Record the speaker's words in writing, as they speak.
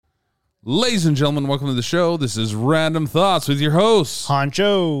Ladies and gentlemen, welcome to the show. This is Random Thoughts with your hosts,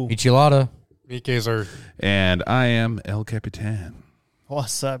 Hancho, Michelada, Meatgazer, and I am El Capitan.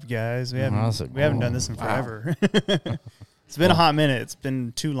 what's up, guys? We haven't done this in forever. It's been a hot minute. It's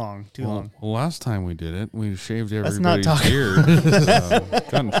been too long. Last time we did it, we shaved Let's not everybody's talk.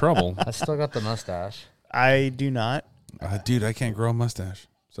 beard. Got in trouble. I still got the mustache. I do not. Dude, I can't grow a mustache.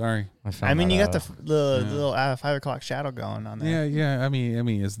 Sorry. I mean, you got the little 5 o'clock shadow going on there. Yeah. I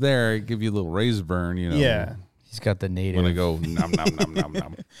mean, it's there. It give you a little razor burn, you know. Yeah. He's got the native. When I go nom nom nom nom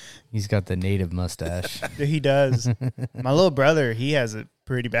nom. He's got the native mustache. He does. My little brother, he has it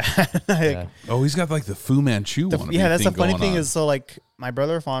pretty bad. Yeah. Oh, he's got like the Fu Manchu one. Yeah, that's the funny thing is, so like my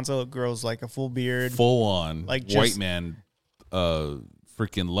brother Alfonso grows like a full beard, full on, like white just, man,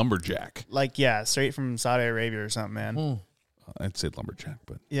 freaking lumberjack. like straight from Saudi Arabia or something, man. I'd say lumberjack,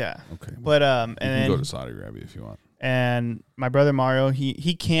 but Yeah. okay. But you and can go to Saudi Arabia if you want. And my brother Mario, he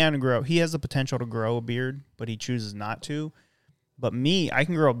can grow. He has the potential to grow a beard, but he chooses not to. But me, I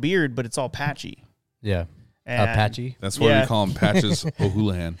can grow a beard, but it's all patchy. Yeah. And Patchy. That's why we call him Patches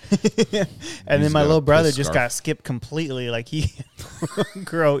O'Houlihan. And then my little brother just got skipped completely. Like he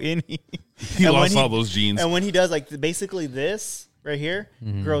grow any. He lost all those genes. And when he does, like basically this right here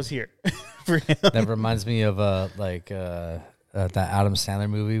grows here for him. That reminds me of that Adam Sandler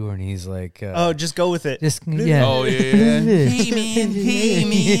movie where he's like, oh, just go with it. just yeah. Oh yeah. Hey man,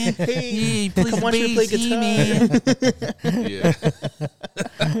 Hey, please come watch me play guitar. Yeah.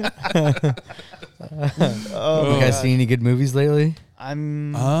 Oh, You guys seen any good movies lately?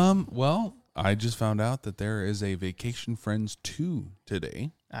 Well, I just found out that there is a Vacation Friends 2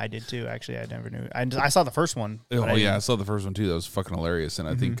 today. I did too. Actually, I never knew. I saw the first one. Oh yeah, I saw the first one too. That was fucking hilarious, and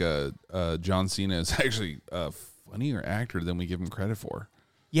I think John Cena is actually a funnier actor than we give him credit for.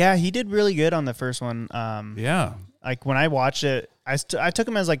 Yeah, he did really good on the first one. Yeah, like when I watched it, I took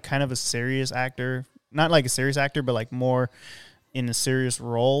him as like kind of a serious actor, not like a serious actor, but like more in a serious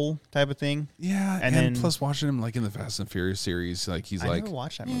role type of thing. yeah, and then plus watching him like in the Fast and Furious series, like he's I like, never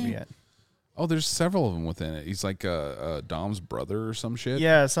watched that movie yet. oh, there's several of them within it. He's like Dom's brother or some shit.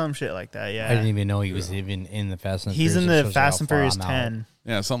 Yeah, some shit like that. Yeah, I didn't even know he was even in the Fast and he's Furious. in It the shows Fast how and far Furious I'm out. 10.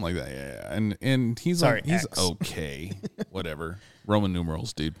 Yeah, something like that. Yeah. And he's Sorry, he's X. okay. Whatever. Roman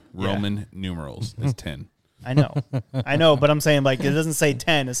numerals, dude. Roman numerals is 10. I know, but I'm saying like it doesn't say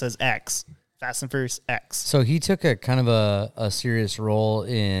 10; it says X. Fast and Furious X. So he took a kind of a serious role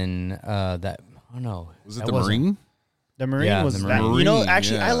in that. Oh no, Was it the Marine? The Marine Yeah, was the that. Marine. You know,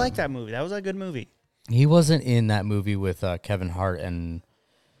 actually, Yeah. I like that movie. That was a good movie. He wasn't in that movie with Kevin Hart and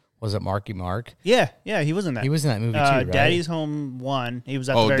was it Marky Mark? Yeah, he was in that. He was in that movie too, right? Daddy's Home 1. He was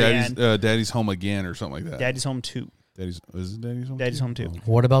at the very end. Daddy's Home Again or something like that. Daddy's Home 2. Is it Daddy's Home? Daddy's Home 2.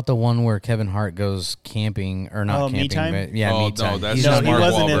 What about the one where Kevin Hart goes camping or not camping? Me Time? But, yeah, Oh, Me Time. no, that's He's just he Mark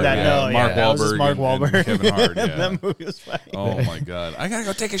wasn't Wahlberg. in that. Yeah. No, Mark that was just Wahlberg Mark and Wahlberg. Kevin Hart. Yeah. That movie was funny. Oh my God. I gotta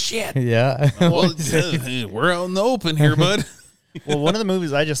go take a shit. yeah. Well, we're out in the open here, bud. Well, one of the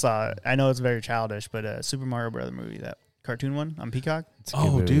movies I just saw, I know it's very childish, but Super Mario Brother movie, that cartoon one on Peacock.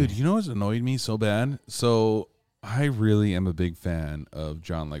 Oh, dude, you know what's annoyed me so bad? So I really am a big fan of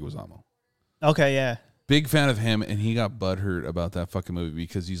John Leguizamo. Okay, yeah. Big fan of him, and he got butthurt about that fucking movie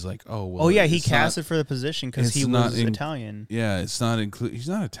because he's like, oh, well. Oh, yeah, he it's casted for the position because it's he not was Italian. Yeah, it's not he's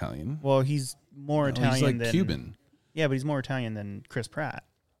not Italian. Well, he's more Italian he's like than... Cuban. Yeah, but he's more Italian than Chris Pratt.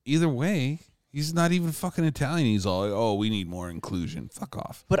 Either way, he's not even fucking Italian. He's all like, oh, we need more inclusion. Fuck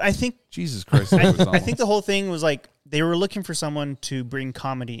off. But I think... Jesus Christ. I think the whole thing was like, they were looking for someone to bring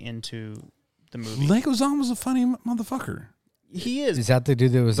comedy into the movie. Leguizamo's a funny motherfucker. He is. Is that the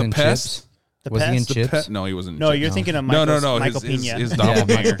dude that was The in Pest? Chips? The Was he in Pest? Chips? No, he wasn't. in No, Chips. you're thinking of No, Michael his Pena. his Yeah,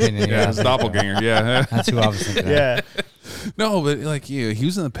 doppelganger. Michael Pena, yeah. His doppelganger. Yeah. That's who I was thinking of. Yeah. No, but like, yeah, he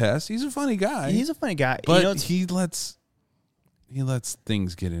was in The Pest. He's a funny guy. He's a funny guy. but You know, he lets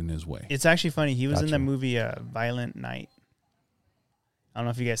things get in his way. it's actually funny. He was in Gotcha. the movie Violent Night. I don't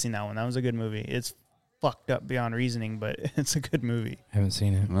know if you guys seen that one. That was a good movie. It's fucked up beyond reasoning, but it's a good movie. Haven't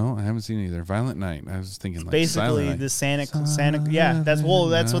seen it. No, I haven't seen it either. Violent Night. I was thinking like Basically, Silent the Night. Santa. Yeah, that's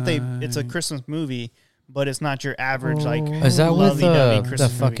what they. It's a Christmas movie, but it's not your average like. Is that with lovey-dovey the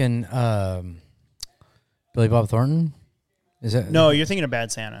Christmas movie. fucking Billy Bob Thornton? Is that No, you're thinking of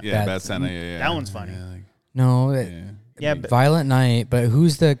Bad Santa. Yeah, Bad- Bad Santa. Yeah. That one's funny. Yeah, like, No, Yeah, but Violent Night. But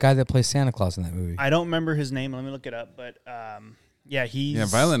who's the guy that plays Santa Claus in that movie? I don't remember his name. Let me look it up. But yeah, he's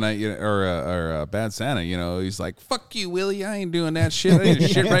Violent Night or Bad Santa. You know, he's like, "Fuck you, Willie. I ain't doing that shit. I need to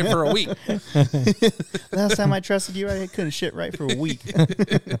shit right for a week." Last time I trusted you, I couldn't shit right for a week.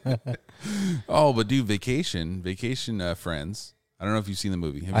 Oh, but dude, Vacation Friends. I don't know if you've seen the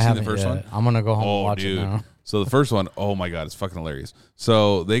movie. Have you I seen haven't the first yet. one? I'm gonna go home and Oh, watch dude. it now. So the first one, oh my god, it's fucking hilarious.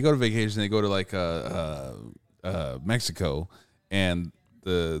 So they go to vacation. They go to like Mexico, and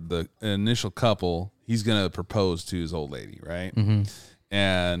the initial couple, he's gonna propose to his old lady, right? Mm-hmm.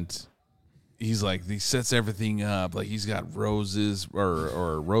 And he's like, he sets everything up, like he's got roses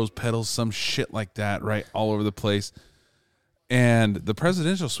or rose petals, some shit like that, right, all over the place. And the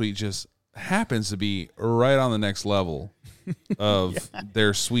presidential suite just happens to be right on the next level of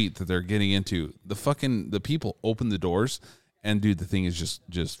their suite that they're getting into. The people open the doors, and dude, the thing is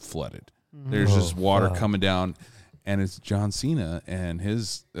just flooded. There's just water coming down, and it's John Cena and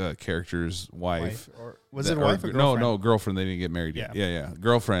his character's wife. Or was it a wife or girlfriend? No, girlfriend. They didn't get married yet. Yeah,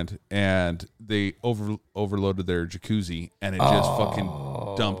 girlfriend. And they overloaded their jacuzzi, and it just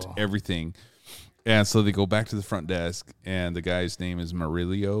fucking dumped everything. And so they go back to the front desk, and the guy's name is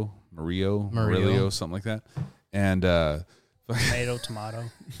Murillo, something like that. And tomato.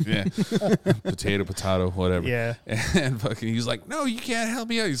 Yeah, potato, whatever. Yeah. And fucking, he's like, no, you can't help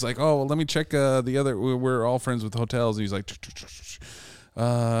me out. He's like, oh, well, let me check the other. We're all friends with hotels. And he's like,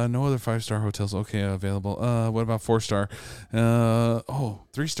 no other 5-star hotels. Okay, available. What about 4-star?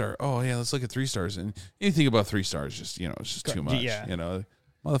 3-star. Oh yeah, let's look at 3 stars. And anything about 3 stars, just it's just too much. Yeah.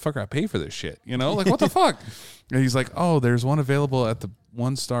 Motherfucker, I pay for this shit. Like what the fuck? And he's like, oh, there's one available at the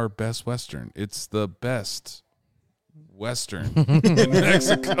 1-star Best Western. It's the best Western in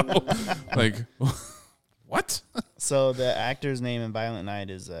Mexico. Like, what? So the actor's name in Violent Night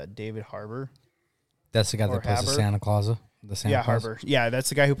is David Harbour. That's the guy that plays the Santa Claus. Harbour. Yeah, that's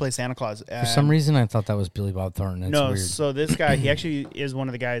the guy who plays Santa Claus. For some reason, I thought that was Billy Bob Thornton. That's weird. So this guy, he actually is one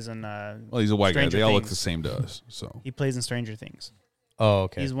of the guys in. Well, he's a white guy. They all look the same to us. So he plays in Stranger Things. Oh,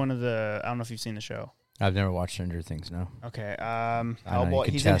 okay. He's one of the. I don't know if you've seen the show. I've never watched Stranger Things. No. Okay. Hellboy.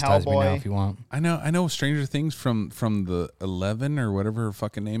 He's in Hellboy. Me now if you want. I know Stranger Things from the 11 or whatever her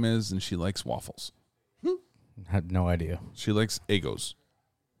fucking name is, and she likes waffles. I had no idea. She likes Eggos.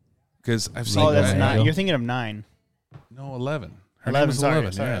 Because I've seen. Oh, that's 9. You're thinking of 9. No, 11. Her 11. name is Sorry.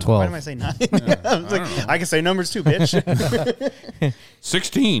 11. Yeah. 12. Why am I saying 9? I was like, I can say numbers too, bitch.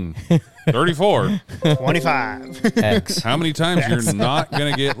 16. 34. 25. X. How many times you're not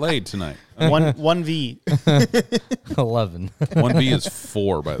gonna get laid tonight? 1V. 11. 1B is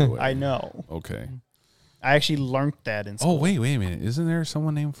 4, by the way. I know. Okay. I actually learned that in school. Oh, wait a minute. Isn't there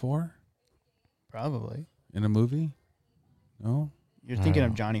someone named 4 Probably. in a movie? No? You're thinking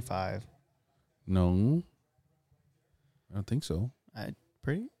of Johnny 5. No. I don't think so. I'm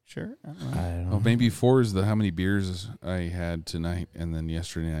pretty sure. I don't know. I don't Oh, maybe 4 is how many beers I had tonight, and then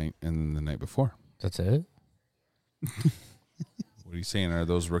yesterday night, and then the night before. That's it? What are you saying? Are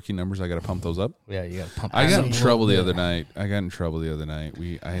those rookie numbers? I got to pump those up? Yeah, you got to pump. I got in trouble the other night.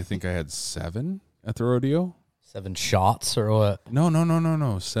 I think I had 7 at the rodeo. 7 shots or what?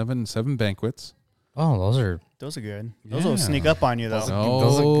 No. 7 banquets. Oh, those are good. Those will sneak up on you, though.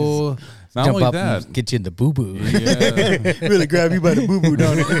 No, not jump only up that. and get you in the boo-boo. Yeah. Really grab you by the boo-boo,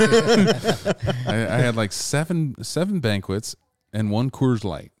 don't it? I had like 7 banquets and 1 Coors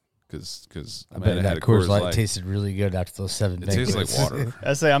Light. Because I bet that Coors Light tasted really good after those 7 banquets. It tastes like water.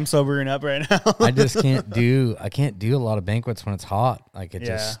 I say I'm sobering up right now. I just can't do a lot of banquets when it's hot. Like it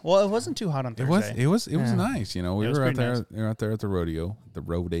just. Well, it wasn't too hot on Thursday. It was nice. We were out there. Nice. We were out there at the rodeo,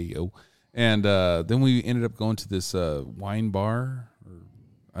 and then we ended up going to this wine bar, or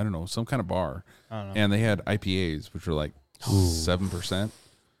I don't know, some kind of bar, and they had IPAs, which were like 7%.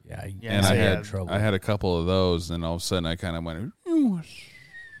 Yeah, and I had a couple of those, and all of a sudden I kind of went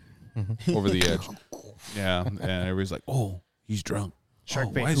over the edge. Yeah, and everybody's like, "Oh, he's drunk.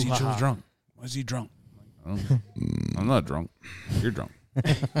 Why is he so drunk? Why is he drunk?" I'm not drunk. You're drunk.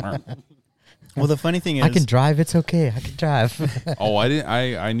 Well, the funny thing is, I can drive. It's okay. I can drive. Oh, I didn't.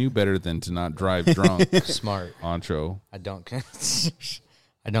 I knew better than to not drive drunk. Smart, Ancho. I don't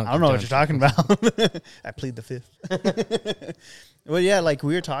know what you're talking about. I plead the 5th. Well, yeah, like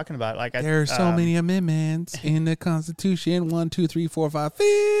we were talking about, like there are so many amendments in the Constitution. 1, 2, 3, 4, 5,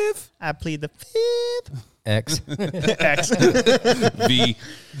 5th. I plead the 5th. X. X. V.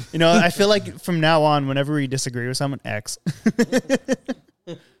 I feel like from now on, whenever we disagree with someone, X.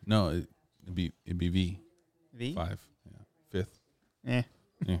 No, it'd be V. V? 5. Yeah. 5th.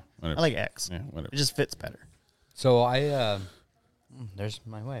 Yeah, whatever. I like X. Yeah, whatever. It just fits better. So there's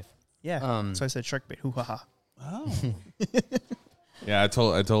my wife. Yeah. So I said shark bait. Hoo ha ha. Oh. Yeah, I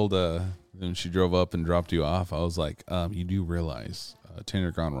told when she drove up and dropped you off, I was like, you do realize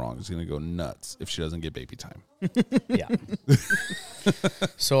Tinder Gone Wrong is going to go nuts if she doesn't get baby time. Yeah.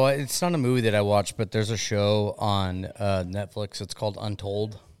 So it's not a movie that I watched, but there's a show on Netflix. It's called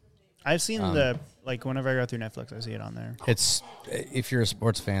Untold. I've seen whenever I go through Netflix, I see it on there. It's if you're a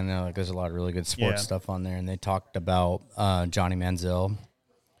sports fan, there's a lot of really good sports stuff on there, and they talked about Johnny Money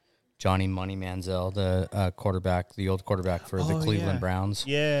Manziel, the quarterback, the old quarterback for the Cleveland Browns.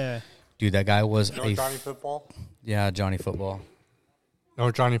 Yeah, dude, that guy was Johnny Football. Yeah, Johnny Football. No,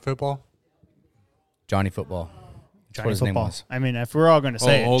 Johnny Football. Johnny Football. Johnny what his Football. name was. I mean, if we're all going to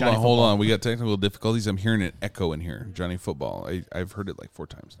say hold Johnny on, Football. hold on. We got technical difficulties. I'm hearing an echo in here. Johnny Football. I've heard it like 4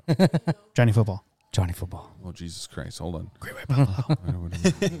 times now. Johnny Football. Johnny Football. Oh, Jesus Christ. Hold on. Great White Buffalo. Oh,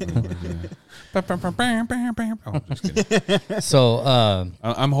 just kidding. So,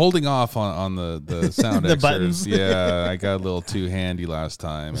 I'm holding off on the sound The extras. buttons. Yeah, I got a little too handy last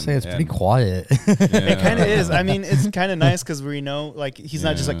time. say it's pretty quiet. It kind of is. I mean, it's kind of nice because we know, like, he's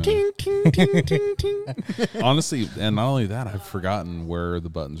not just like ting, ting, ting, ting, ting. Honestly, and not only that, I've forgotten where the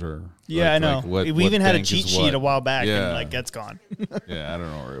buttons are. Yeah, I know. We even had a bank cheat is sheet what. a while back, Yeah. and, like, that's gone. Yeah, I don't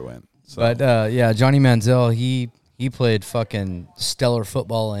know where it went. So. But yeah, Johnny Manziel, he played fucking stellar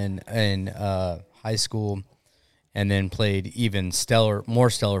football in high school, and then played even more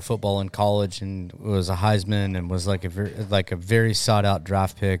stellar football in college, and was a Heisman, and was like a very sought out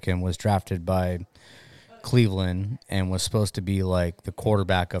draft pick, and was drafted by Cleveland, and was supposed to be like the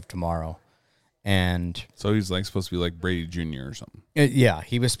quarterback of tomorrow. And so he's like supposed to be like Brady Jr. or something. Yeah,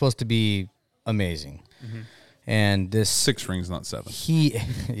 he was supposed to be amazing. Mm-hmm. And this 6 rings, not 7. He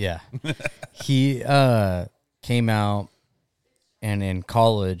came out, and in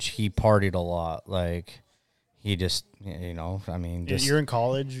college he partied a lot. Like, he just, I mean, just, You're in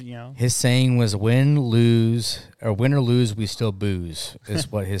college, his saying was win or lose, we still booze,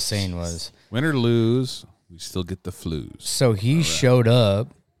 is what his saying was. Win or lose, we still get the flus. So he showed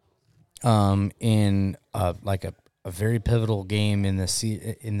up in like a very pivotal game in the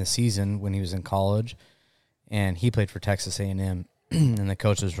season when he was in college. And he played for Texas A&M, and the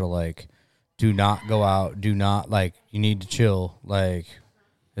coaches were like, do not go out. Do not, like, you need to chill. Like,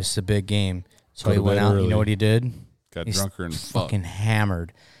 this is a big game. So he went out. Early. You know what he did? Got drunker and fucking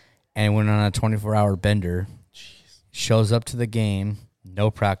hammered. And went on a 24-hour bender. Jeez. Shows up to the game, no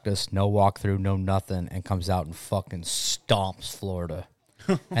practice, no walkthrough, no nothing, and comes out and fucking stomps Florida.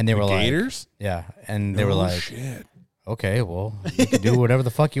 And they were like, Gators? Yeah. And they were like, shit. Okay, well, you can do whatever the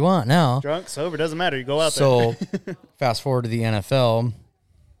fuck you want now. Drunk, sober, doesn't matter. You go out there. So, fast forward to the NFL.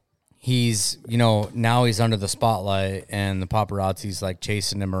 He's, now he's under the spotlight, and the paparazzi's like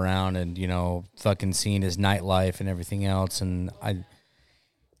chasing him around, and fucking seeing his nightlife and everything else. And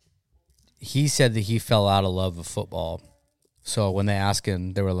he said that he fell out of love with football. So when they asked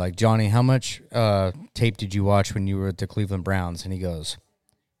him, they were like, Johnny, how much tape did you watch when you were at the Cleveland Browns? And he goes,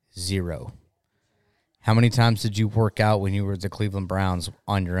 0. How many times did you work out when you were at the Cleveland Browns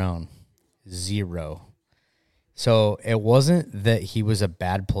on your own? 0. So it wasn't that he was a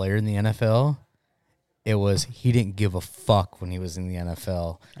bad player in the NFL. It was he didn't give a fuck when he was in the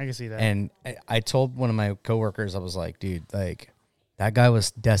NFL. I can see that. And I told one of my coworkers, I was like, dude, like, that guy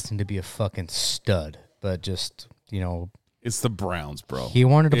was destined to be a fucking stud. But just, It's the Browns, bro. He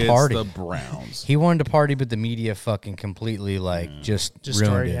wanted to party. It's the Browns. He wanted to party, but the media fucking completely, just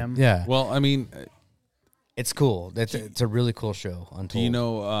destroyed ruined him. It. Yeah. Well, I mean, it's cool. It's a really cool show.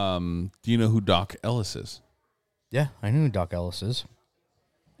 Untold. Do you know who Doc Ellis is? Yeah, I knew who Doc Ellis is.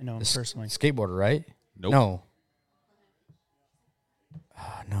 I know him personally. Skateboarder, right? Nope. No.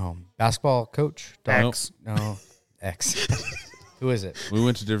 No. Basketball coach? X. No. X. Who is it? We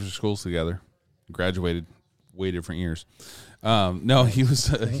went to different schools together. Graduated way different years. No, he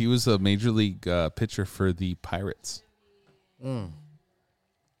was a major league pitcher for the Pirates. And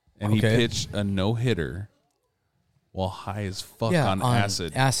he pitched a no-hitter while high as fuck on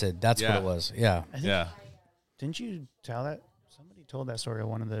acid. Acid, that's what it was. Yeah. Yeah. Didn't you tell that? Somebody told that story on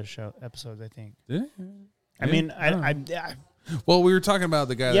one of the show episodes, I think. Did it? I mean, I well, we were talking about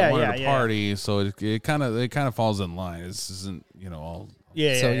the guy that wanted to yeah. party, so it kind of falls in line. This isn't, all.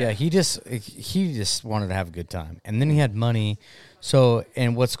 Yeah. He just wanted to have a good time, and then he had money. So,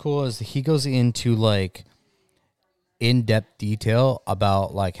 and what's cool is he goes into like in-depth detail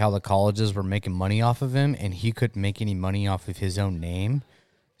about like how the colleges were making money off of him, and he couldn't make any money off of his own name.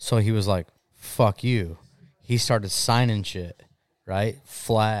 So he was like, "Fuck you." He started signing shit, right?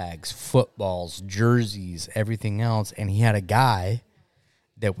 Flags, footballs, jerseys, everything else. And he had a guy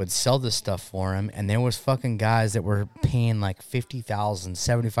that would sell this stuff for him. And there was fucking guys that were paying like $50,000,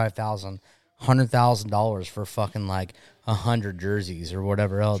 $75,000, $100,000 for fucking like 100 jerseys or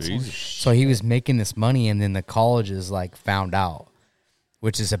whatever else. Jesus. So he was making this money, and then the colleges like found out,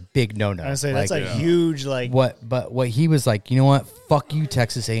 which is a big no-no. I say that's like huge, like But what he was like, you know what? Fuck you,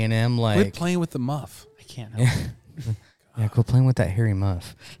 Texas A&M. Like, Quit playing with the muff. I can't help it. Yeah, go playing with that hairy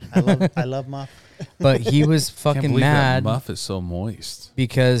muff. I love Muff. But he was Can't fucking believe mad that muff is so moist.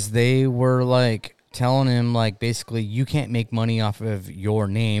 because they were like telling him like basically you can't make money off of your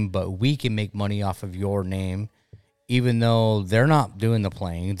name, but we can make money off of your name, even though they're not doing the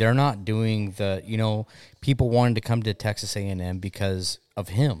playing. They're not doing the, people wanted to come to Texas A&M because of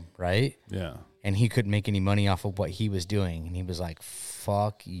him, right? Yeah. And he couldn't make any money off of what he was doing. And he was like,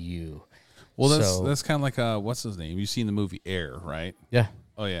 fuck you. Well, So- that's kind of like what's his name? You've seen the movie Air, right? Yeah.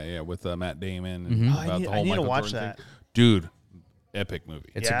 Oh yeah, with Matt Damon. Mm-hmm. And Oh, about the I whole need to Michael watch Jordan that. thing. Dude. Epic movie.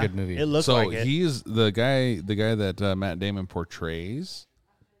 It's a good movie. It looks So like it. he is the guy that Matt Damon portrays.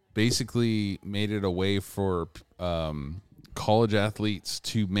 Basically, made it a way for college athletes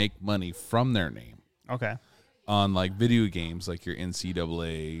to make money from their name Okay. on like video games, like your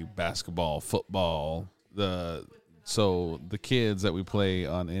NCAA basketball, football. So the kids that we play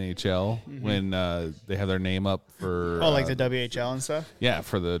on NHL when they have their name up for Oh, like the WHL and stuff? yeah,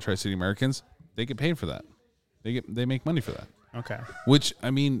 for the Tri-City Americans, they get paid for that. They make money for that. Okay. Which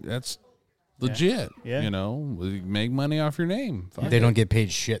I mean, that's legit. Yeah. Make money off your name. Fuck They it. don't get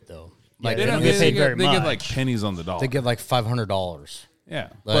paid shit, though. Like, they don't get paid very They get much. like pennies on the dollar. They get like $500. yeah,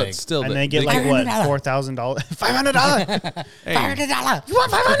 like- but still, And they get like what, $4,000? $500. hey, You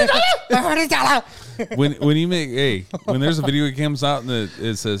want $500? when you make when there's a video that comes out and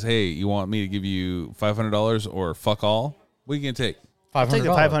it says, "Hey, you want me to give you $500 or fuck all?" What are you gonna take? $500. Take the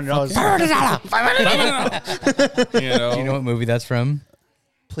 $500. You know, Do you know what movie that's from?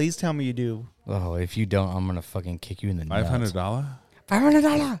 Please tell me you do. Oh, if you don't, I'm gonna fucking kick you in the nuts. $500.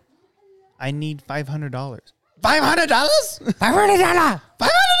 $500. I need $500. $500? $500.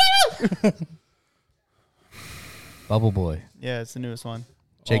 $500? Bubble Boy. Yeah, it's the newest one.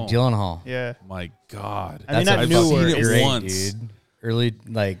 Jake Oh. Gyllenhaal. Yeah. My God, I mean, not I've newer. seen it Great, once. Dude. Early,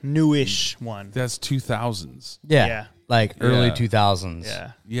 like, Newish one. That's 2000s. yeah. Yeah. Like early Yeah. 2000s.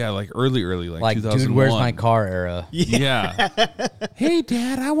 Yeah. Yeah, like early, Like, 2001. dude, where's my car era. Yeah. Hey,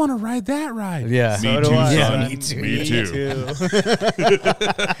 Dad, I want to ride that ride. Yeah. Me So do too, I, son. son. Me too.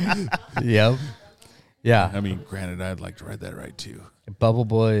 Yep. Yeah. I mean, granted, I'd like to ride that ride too. Bubble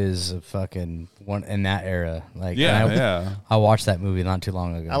Boy is a fucking one in that era. Like, Yeah, I, yeah. I watched that movie not too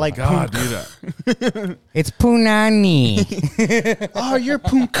long ago. I like God, punk. dude. It's Punani. Oh, you're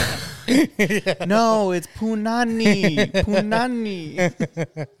punk. No, it's punani. Punani.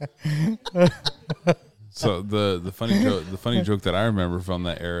 So the funny joke that I remember from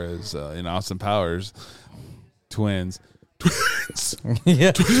that era is in Austin Powers, twins.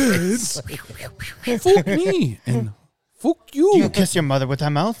 Yeah. Twins. Fuck me and fuck you. You kiss your mother with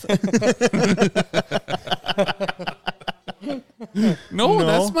that mouth? No, No.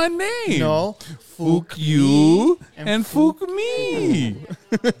 that's my name. No. Fuck you and fuck me.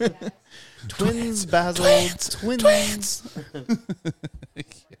 Twins, Basil. Twins. Twins.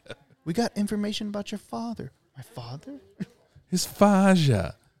 We got information about your father. My father? His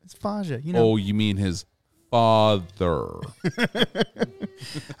Faja. It's Faja. You know, Oh, you mean his father?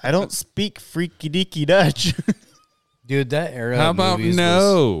 I don't speak freaky deaky Dutch. Dude, that era How of about movies was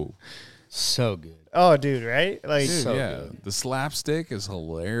no? so good. Oh, dude, right? Like, Dude, So yeah, good. the slapstick is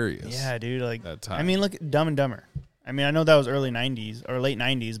hilarious. yeah, dude. Like, That time. I mean, look at Dumb and Dumber. I mean, I know that was early 90s or late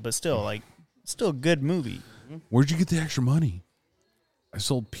 90s, but still, like, still a good movie. Where'd you get the extra money? I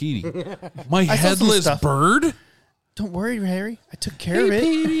sold Petey. My sold some headless stuff. bird? Don't worry, Harry. I took care of it.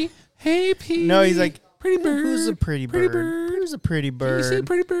 Petey. Hey, Petey. No, he's like, pretty bird. Who's a pretty bird? Who's a pretty Can you say bird?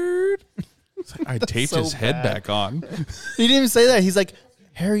 pretty bird? It's like, I taped so his head bad. back on. He didn't even say that. He's like,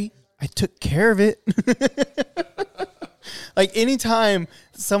 Harry, I took care of it. Like, anytime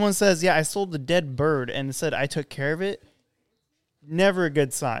someone says, yeah, I sold the dead bird and said I took care of it, never a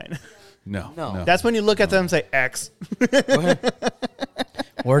good sign. No. That's when you look at them and say X.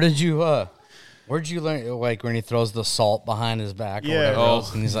 Where'd you learn, like, when he throws the salt behind his back or Yeah. whatever Oh.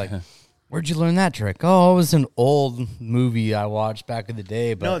 else, and he's like, where'd you learn that trick? Oh, it was an old movie I watched back in the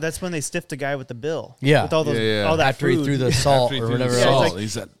day, but No, that's when they stiffed the guy with the bill. Yeah. With all those, Yeah, yeah. all that after he food. threw the salt After he or threw the whatever Yeah, salt, else. it's like- he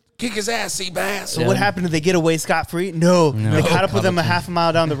said, kick his ass, sea bass. So what happened? Did they get away scot-free? No. They caught up with him a half a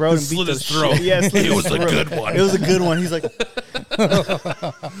mile down the road and beat Slit the his throat. shit. Yeah, slit It his was a throat. good one. It was a good one. He's like,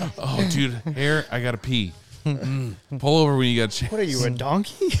 Oh, dude, here, I got to pee. Pull over when you got a chance. what are you, a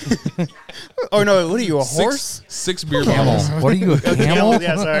donkey? Or no, what are you, a horse? Six beer Camel. bottles. What are you, a camel?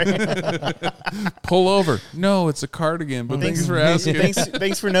 Yeah, sorry. Pull over. No, it's a cardigan, but thanks for asking.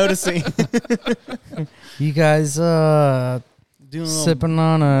 Thanks for noticing. You guys Doing a little- sipping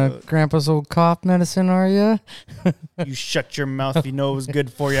on a grandpa's old cough medicine, are you? You shut your mouth if you know it was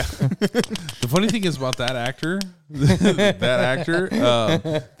good for you. The funny thing is about that actor,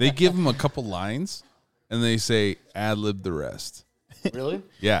 they give him a couple lines, and they say ad lib the rest. Really?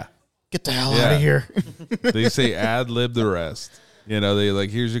 Yeah. Get the hell out of here. They say ad lib the rest. You know, they like,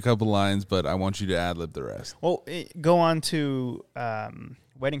 here's a couple lines, but I want you to ad lib the rest. Well, go on to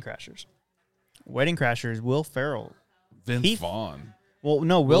Wedding Crashers. Wedding Crashers, Will Ferrell. Vince Vaughn. Well,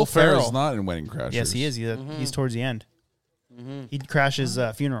 no, Will Ferrell. Ferrell's not in Wedding Crashers. Yes, he is. He's towards the end. He crashes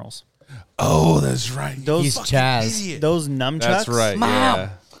funerals. Oh, that's right. He's Chaz. Idiot. Those nunchucks. That's right. Mom, Yeah.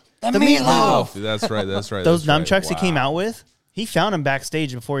 The meatloaf. That's right. That's right. Those that's nunchucks right. he came out with, he found them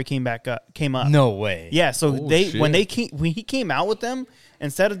backstage before he came up. No way. Yeah, so Oh, when shit. when he came out with them,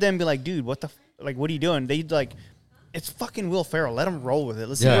 instead of them be like, dude, what are you doing? They like, it's fucking Will Ferrell. Let him roll with it.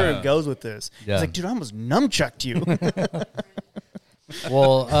 Let's see where it goes with this. Yeah. He's like, dude, I almost nunchucked you.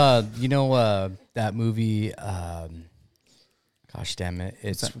 Well, that movie, gosh damn it.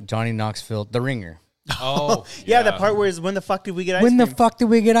 It's Johnny Knoxville, The Ringer. Oh, yeah, that part where is when the fuck did we get ice When cream? the fuck did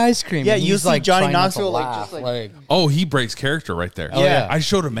we get ice cream? Yeah, And you he's, see Johnny trying not to Knoxville, like, laugh, just, like- Oh, he breaks character right there. Oh, yeah. I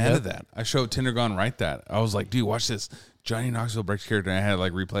showed Amanda that. I showed Tindergon right that. I was like, dude, watch this. Johnny Knoxville breaks character. And I had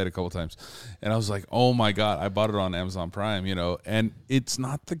like replayed a couple times. And I was like, oh my God, I bought it on Amazon Prime, you know, and it's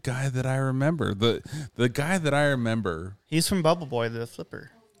not the guy that I remember. The guy that I remember. He's from Bubble Boy, the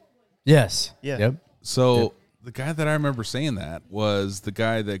flipper. Yes. Yeah. Yep. So the guy that I remember saying that was the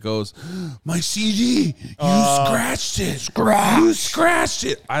guy that goes, my CD, you scratched it. You scratched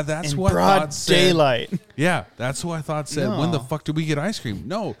it. That's In what I broad thought said. daylight. Yeah, that's who I thought said, No. when the fuck did we get ice cream?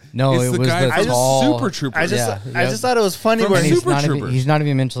 No, No, it's it the was guy the from tall- Super Troopers. I just Yeah, I yeah. just thought it was funny From where And he's Super Troopers. he's not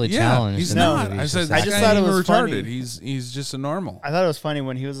even mentally yeah, challenged. he's in the not. movie. I He's said, just this I just guy thought ain't it even was retarded. funny. He's just a normal. I thought it was funny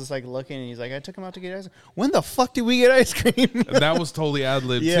when he was just like looking and he's like, I took him out to get ice cream. When the fuck did we get ice cream? That was totally ad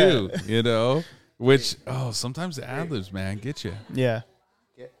lib Yeah. too, you know. Which sometimes the ad libs, man, get you. Yeah.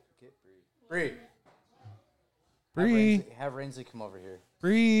 Get Bree. Bree, Have Renzi come over here.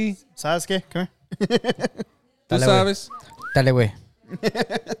 Bree, Sasuke, come here. tú sabes. Dale, way.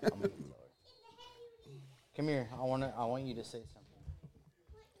 Come here. I want you to say something.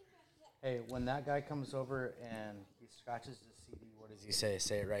 Hey, when that guy comes over and he scratches the CD, what does he say?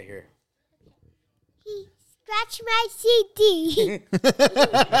 Say it right here. He scratched my CD.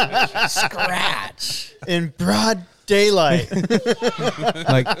 Scratch. In broad daylight.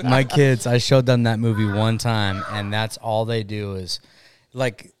 Like my kids, I showed them that movie one time, and that's all they do is,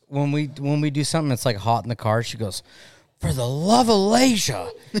 like, when we do something that's like hot in the car, she goes, "For the love of Lasia,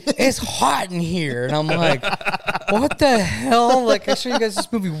 it's hot in here," and I'm like, "What the hell?" Like, I showed you guys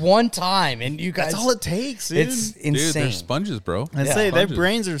this movie one time, and you guys, That's all it takes, dude. it's Dude, insane. they're sponges, bro. I say their Sponges.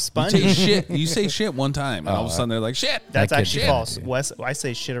 brains are You spongy. say shit. You say shit one time, and all of a sudden they're like, shit. That's That kid actually did. false. I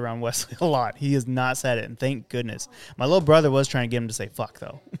say shit around Wesley a lot. He has not said it, and thank goodness. My little brother was trying to get him to say fuck,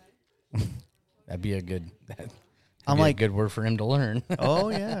 though. That'd be a good. That'd I'm be a like, good word for him to learn. oh,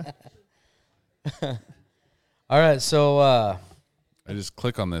 yeah. All right, so I just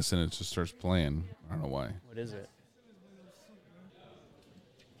click on this and it just starts playing. I don't know why. What is it?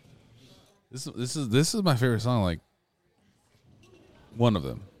 This is my favorite song. Like one of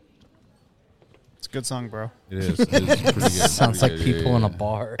them. It's a good song, bro. It is. It is pretty good. sounds Pretty like good. people in a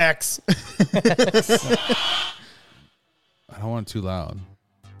bar. X. I don't want it too loud.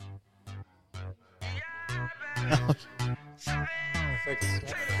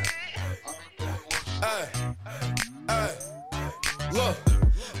 Look,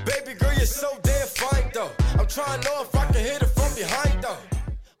 baby girl, you're so damn fine though. I'm trying to know if I can hit it from behind though.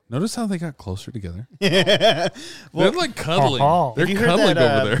 Notice how they got closer together. They're like cuddling. They're Have you heard cuddling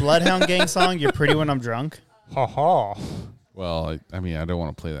that over there. Bloodhound Gang song, You're Pretty When I'm Drunk? Ha ha. Well, I mean, I don't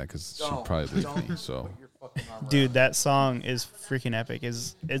want to play that because she'll probably leave me. So Dude, that song is freaking epic.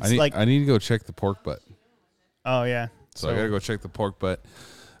 It's I need to go check the pork butt. oh, yeah. So I gotta go check the pork butt.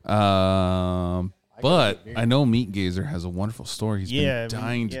 But I know Meatgazer has a wonderful story he's Yeah, been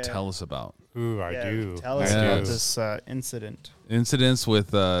dying to yeah. tell us about. Ooh, I Yeah, do. tell us I about do. this incident. Incidents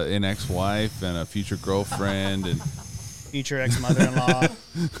with an ex-wife and a future girlfriend and Future ex-mother-in-law.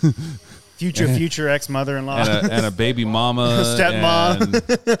 Future ex-mother-in-law. and a baby mama, Stepmom.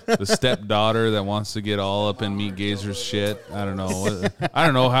 and the stepdaughter that wants to get all up in Meatgazer's shit. I don't know. I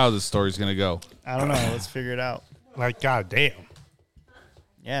don't know how this story's gonna go. I don't know. Let's figure it out. Like, goddamn.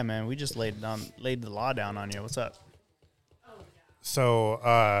 Yeah, man. We just laid the law down on you. What's up? So,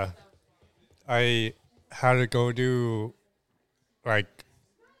 I had to go do like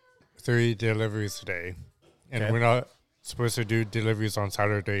 3 deliveries today, and Okay. we're not supposed to do deliveries on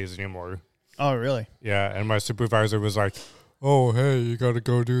Saturdays anymore. Oh, really? Yeah, and my supervisor was like, "Oh, hey, you got to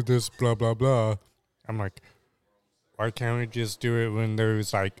go do this, blah blah blah." I'm like, "Why can't we just do it when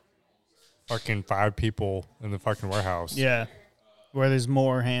there's like fucking 5 people in the fucking warehouse?" Yeah. Where there's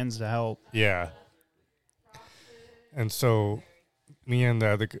more hands to help. Yeah. And so me and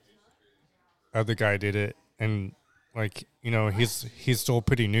the other guy did it, and like, you know, he's still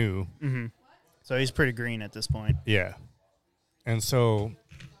pretty new. Mm-hmm. So he's pretty green at this point. Yeah. And so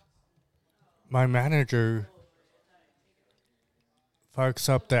my manager fucks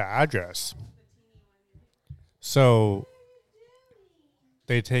up the address. So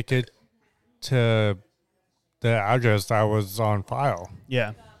they take it to the address that was on file.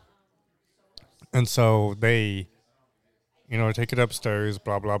 Yeah. And so they, you know, take it upstairs,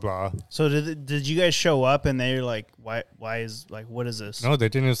 blah, blah, blah. So did you guys show up and they're like, why is, like, what is this? No, they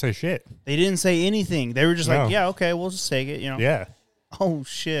didn't say shit. They didn't say anything. They were just No. like, yeah, okay, we'll just take it, you know? Yeah. Oh,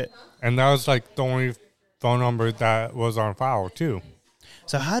 shit. And that was like the only phone number that was on file, too.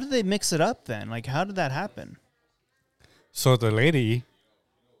 So how did they mix it up then? Like, how did that happen? So the lady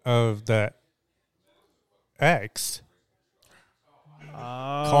of the ex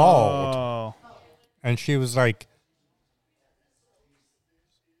called, and she was like,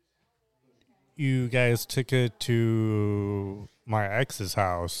 you guys took it to my ex's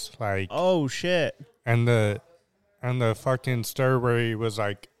house, like, Oh, shit. and the fucking stairway was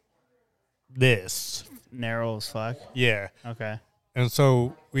like this. Narrow as fuck. Yeah. Okay. And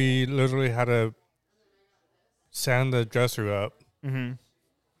so we literally had to sand the dresser up, Mm-hmm.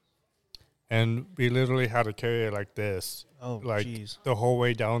 and we literally had to carry it like this, Oh, like jeez. the whole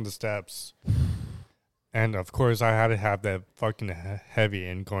way down the steps. And of course, I had to have that fucking heavy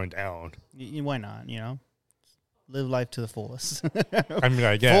end going down. Why not, you know? Live life to the fullest. I mean,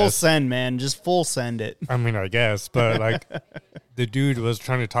 I Full guess. send, man. Just full send it. I mean, I guess. But like, the dude was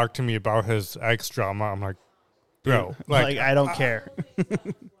trying to talk to me about his ex drama. I'm like, bro, Like, I don't care.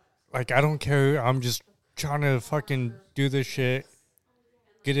 Like, I don't care. I'm just trying to fucking do this shit,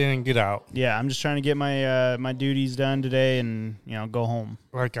 get in and get out. Yeah, I'm just trying to get my my duties done today and, you know, go home.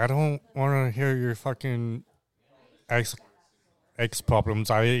 Like, I don't want to hear your fucking ex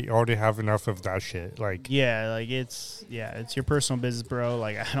problems. I already have enough of that shit. Like, Yeah, like it's your personal business, bro.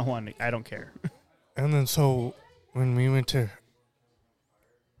 Like I don't care. and then so when we went to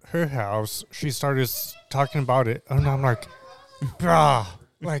her house, she started talking about it, and I'm like, brah,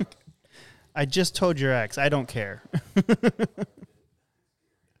 like, I just told your ex, I don't care.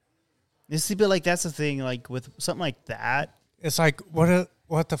 You see, but like that's the thing, like with something like that, it's like,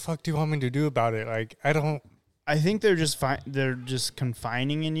 what the fuck do you want me to do about it? Like, I don't. I think they're just they're just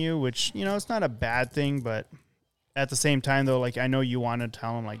confining in you, which, you know, it's not a bad thing, but at the same time though, like I know you want to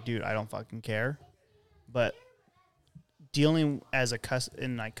tell them like, dude, I don't fucking care, but dealing as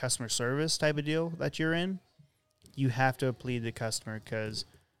in like customer service type of deal that you're in, you have to plead the customer because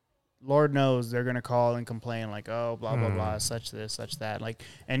Lord knows they're gonna call and complain like, oh, blah blah blah, such this, such that, like,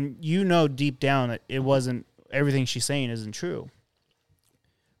 and you know deep down that it wasn't everything she's saying isn't true,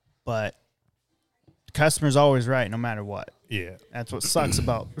 but the customer's always right no matter what. Yeah. That's what sucks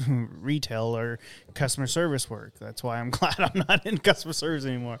about retail or customer service work. That's why I'm glad I'm not in customer service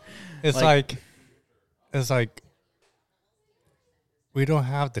anymore. It's like we don't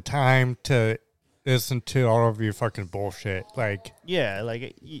have the time to listen to all of your fucking bullshit. Like, Yeah,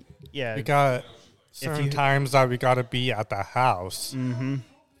 like yeah. we got certain times that we got to be at the house. Mm-hmm.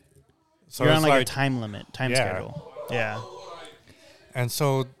 So You're it's on like a time limit, time Yeah. schedule. Yeah. And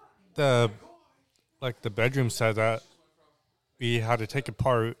so the bedroom said that we had to take it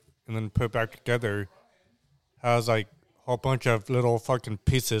apart and then put it back together. Has like a whole bunch of little fucking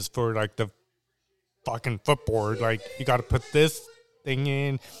pieces for like the fucking footboard. Like, you got to put this thing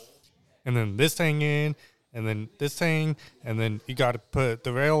in, and then this thing in, and then this thing, and then you got to put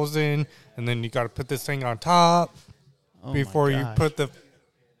the rails in, and then you got to put this thing on top Oh before my you gosh. put the.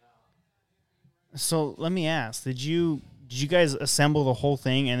 So let me ask: Did you guys assemble the whole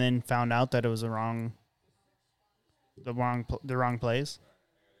thing and then found out that it was the wrong place,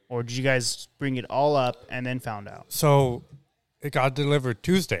 or did you guys bring it all up and then found out? So it got delivered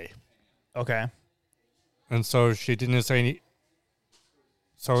Tuesday, Okay. and so she didn't say any.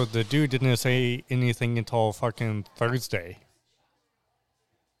 So the dude didn't say anything until fucking Thursday.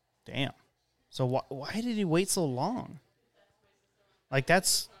 Damn. So why did he wait so long? Like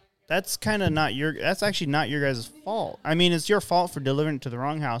that's kind of not your. That's actually not your guys' fault. I mean, it's your fault for delivering it to the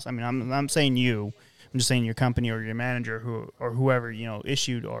wrong house. I mean, I'm saying you. I'm just saying your company or your manager or whoever, you know,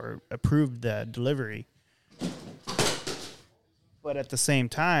 issued or approved the delivery. But at the same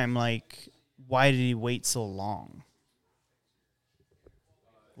time, like, why did he wait so long?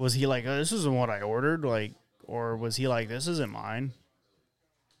 Was he like, oh, this isn't what I ordered? Like, or was he like, this isn't mine?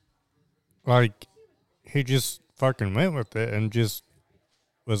 Like, he just fucking went with it and just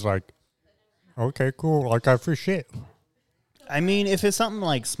was like, okay, cool. Like, I for shit. I mean, if it's something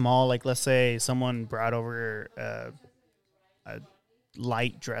like small, like let's say someone brought over a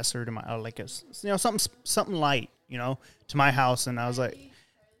light dresser to my, or like something light, to my house, and I was like,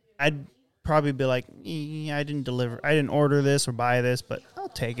 I'd probably be like, I didn't order this or buy this, but I'll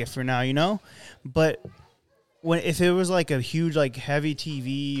take it for now, But if it was like a huge, like heavy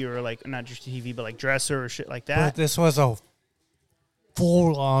TV or like not just TV, but like dresser or shit like that. But this was a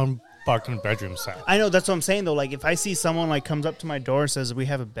full-on fucking bedroom set. I know, that's what I'm saying though. Like if I see someone like comes up to my door and says we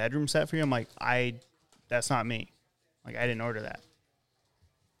have a bedroom set for you, I'm like, that's not me. Like I didn't order that.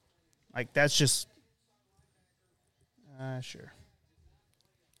 Like that's just sure.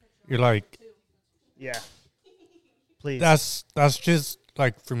 You're like, Yeah. Please. that's just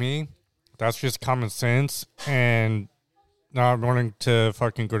like for me, that's just common sense and not wanting to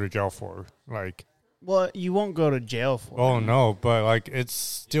fucking go to jail for. Like, well, you won't go to jail for oh it. no, but like it's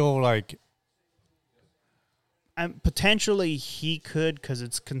still like Potentially he could, because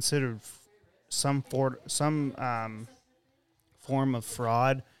it's considered some form of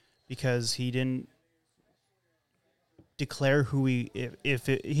fraud, because he didn't declare he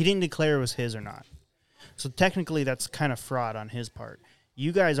didn't declare it was his or not. So technically that's kind of fraud on his part.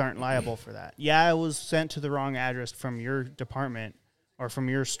 You guys aren't liable for that. Yeah, it was sent to the wrong address from your department or from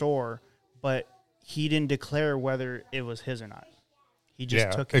your store, but he didn't declare whether it was his or not. He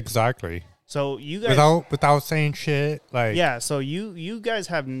just took it. Exactly. So you guys without saying shit, like, yeah. So you guys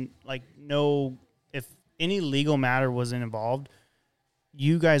have like no, if any legal matter wasn't involved,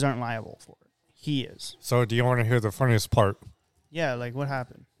 you guys aren't liable for it. He is. So do you want to hear the funniest part? Yeah, like what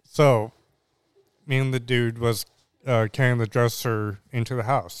happened? So me and the dude was carrying the dresser into the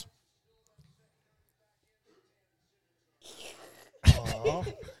house. Oh,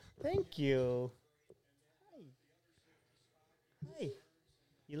 thank you. Hi.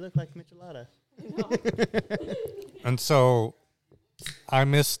 You look like Michelada. And so I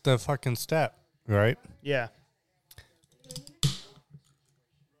missed the fucking step, right? Yeah.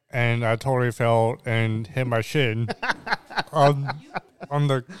 And I totally fell and hit my shin on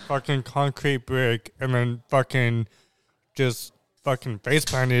the fucking concrete brick, and then fucking just fucking face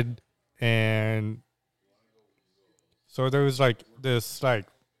planted. And so there was like this like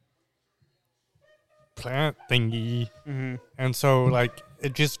plant thingy, and so like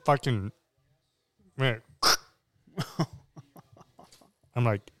it just fucking went. I'm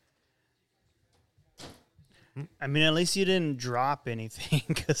like, I mean, at least you didn't drop anything,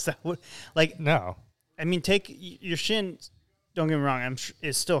 because that would, like, no. I mean, take your shin. Don't get me wrong. I'm sure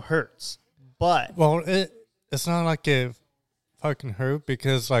it still hurts, but Well, it's not like it fucking hurt,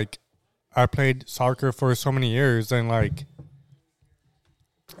 because like I played soccer for so many years, and like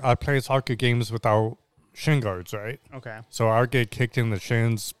I played soccer games without shin guards, right? okay. So I get kicked in the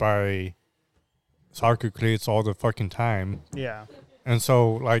shins by soccer cleats all the fucking time. Yeah. And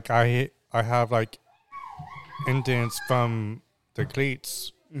so like I have like indents from the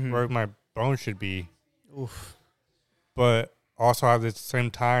cleats where my bone should be. Oof. But also at the same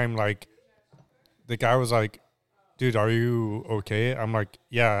time, like the guy was like, dude, are you okay? I'm like,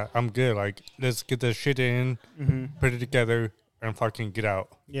 yeah, I'm good. Like, let's get this shit in, put it together, and fucking get out.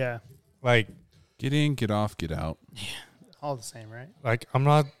 Yeah. Like, Get in, get off, get out. All the same, right? like I'm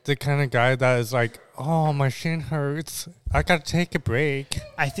not the kind of guy that is like, oh, my shin hurts, I gotta take a break.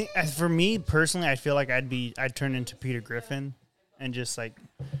 I think for me personally, I feel like I'd turn into Peter Griffin and just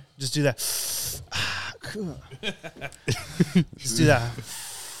do that. Just do that.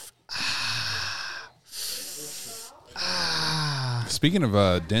 Speaking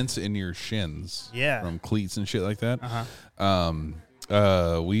of dents in your shins, Yeah. from cleats and shit like that.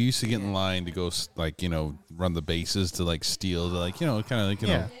 We used to get in line to go run the bases to like steal, to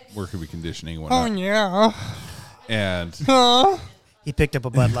Yeah. work reconditioning and Oh whatnot. yeah. And He picked up a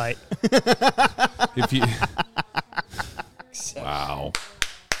Bud Light. if you, wow,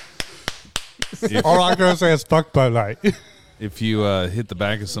 All I gotta say is fuck Bud Light. if you hit the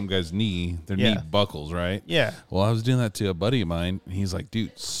back of some guy's knee, their knee Yeah. buckles, right? Yeah. Well, I was doing that to a buddy of mine, and he's like,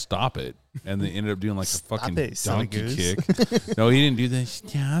 "Dude, stop it!" And they ended up doing like a fucking it, son of a donkey goose. kick. No, he didn't do that.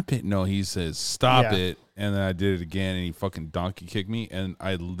 Stop it! No, he says, "Stop Yeah. it!" And then I did it again, and he fucking donkey kicked me, and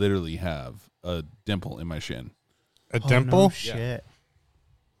I literally have a dimple in my shin. A Oh, dimple? no shit.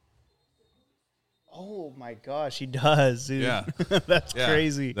 Oh my gosh, he does, dude. Yeah. That's Yeah.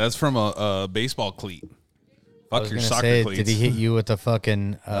 crazy. That's from a baseball cleat. I Fuck was your gonna soccer say, cleats. did he hit you with a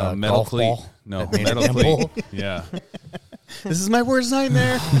fucking metal golf cleat? ball? No, that made a metal dimple? cleat. Yeah, This is my worst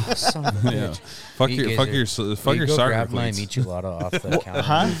nightmare. Son of a yeah. bitch. Fuck Meatgazer, your will you go soccer grab my cleats. Michelada off the counter,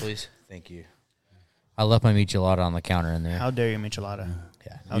 huh? please? Thank you. I left my Michelada on the counter in there. How dare you, Michelada?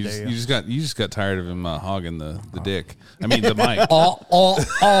 Yeah. How You dare just, you? you just got tired of him hogging the dick. I mean the mic.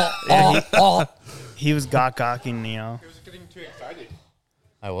 He was gawking, you know. He was getting too excited.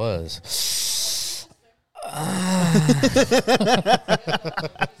 I was.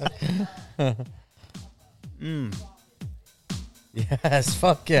 Yes,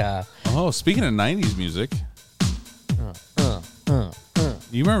 fuck yeah. Oh, speaking of 90s music,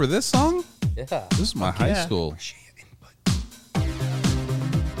 you remember this song? Yeah. This is my high yeah. school.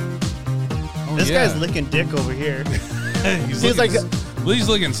 Oh, This yeah. guy's licking dick over here. he's He's looking, like- well, he's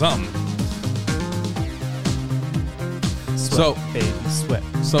looking something. Sweat, baby, sweat.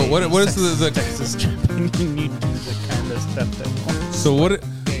 So baby, what is the Texas tripping? You need to do the kind of stuff that. so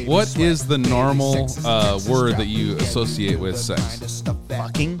what is the normal word that you associate with sex?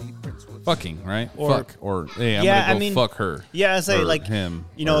 Fucking. Fucking, right? Or- Fuck or hey, I'm Yeah, gonna go I mean- fuck her. Yeah, I say or like him.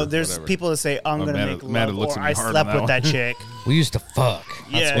 You know, or there's whatever. people that say I'm gonna Amanda- make Amanda love, looks or at me I hard slept on with that that chick. We used to fuck.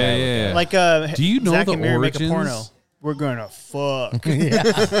 Yeah, Yeah. like Do you know Zach the and Mary make a porno. origins? We're gonna fuck.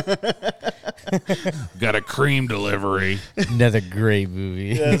 Got a cream delivery. Another great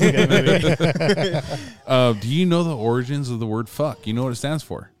movie. That's a good movie. Do you know the origins of the word fuck? You know what it stands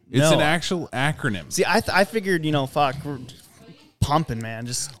for? It's No. an actual acronym. See, I figured, you know, fuck, we're pumping, man.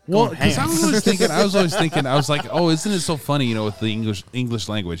 Just Well, going because ham. I was always thinking, I was like, oh, isn't it so funny, you know, with the English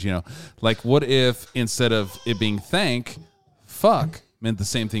language, you know, like what if instead of it being thank, fuck meant the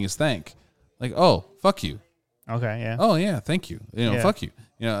same thing as thank, like, oh, fuck you, Okay, yeah. oh yeah, thank you, you know, Yeah. fuck you,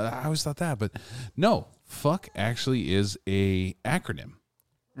 you know, I always thought that, but no, fuck actually is a acronym.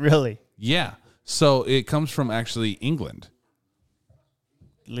 Really? Yeah, so it comes from actually England.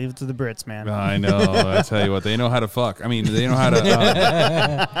 Leave it to the Brits, man. I know. I tell you what, they know how to fuck. I mean, they know how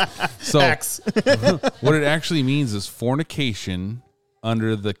to. So, X. what it actually means is fornication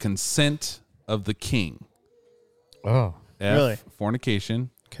under the consent of the king. Oh. F, Really? Fornication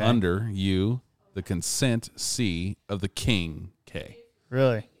Okay. under U, the consent C of the king K.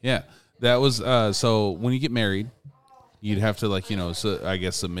 Really? Yeah, that was. So when you get married, you'd have to like I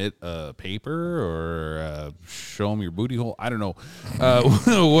guess submit a paper or show them your booty hole. I don't know.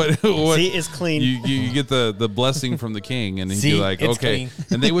 What? See, it's clean. You get the blessing from the king, and he'd See, be like, it's okay. clean.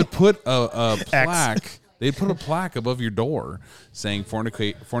 And they would put a plaque. They'd put a plaque above your door saying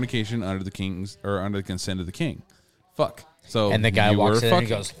fornication under the king's or under the consent of the king. Fuck. So And the guy you walks were in and he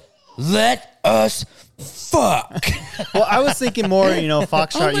fucking. goes, "Let us fuck." Well, I was thinking more, you know,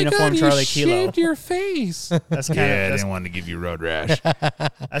 Foxtrot uniform Charlie Kilo. shaved your face. That's kind of that's, want to give you road rash.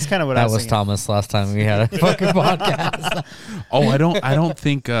 that's kind of what I That was was thinking. Thomas last time we had a fucking podcast. Oh, I don't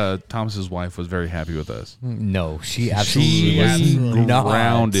think Thomas's wife was very happy with us. No, she She absolutely was not.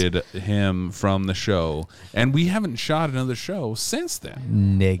 grounded him from the show, and we haven't shot another show since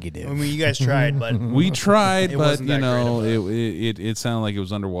then. Negative. I mean, you guys tried, but We tried, It but wasn't you that know, great it sounded like it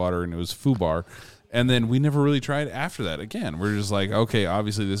was underwater and it was foobar, and then we never really tried after that again. We're just like, okay,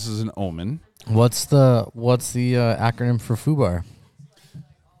 obviously this is an omen. What's the acronym for FUBAR?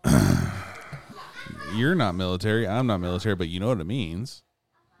 You're not military, I'm not military, but you know what it means.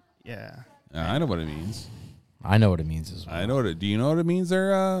 yeah. I know what it means. I know what it means as well. I know what it. Do you know what it means,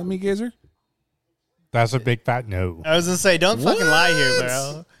 there, Meatgazer? That's a big fat no. I was gonna say, don't fucking lie here,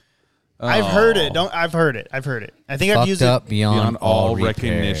 bro. I've heard it. I've heard it. I think I've Fucked used up it. beyond all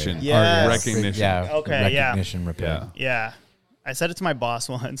recognition. repair. Yes. Or Recognition. Yeah. Okay, yeah. Recognition repair. Yeah. Yeah. I said it to my boss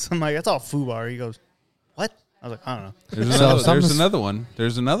once. I'm like, that's all FUBAR. He goes, what? I was like, I don't know. There's something's- another one.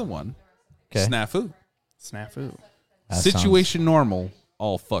 There's another one. Okay. Snafu. Snafu. That Situation normal,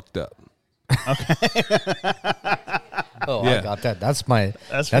 all fucked up. Oh, Yeah. I got that. That's my.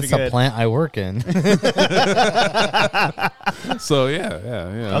 That's That's pretty the good. plant I work in. So yeah.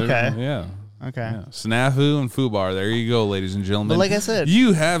 Okay. Yeah. Okay. Yeah. Snafu and Fubar. There you go, ladies and gentlemen. But like I said-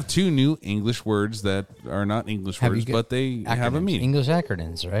 you have two new English words that are not English Have you words, get but they have a Acronyms. meaning. English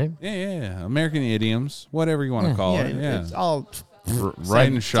acronyms, right? Yeah. American idioms, whatever you want to call it. Yeah. It's all.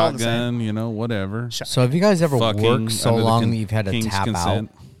 Riding it's all the shotgun, whatever. So have you guys ever Fucking worked so under the long that you've had to king's tap consent.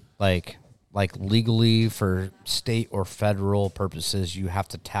 out, like legally for state or federal purposes, you have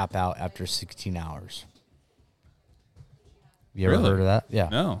to tap out after 16 hours? You ever Really? heard of that? Yeah.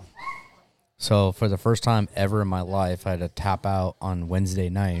 No. So for the first time ever in my life, I had to tap out on Wednesday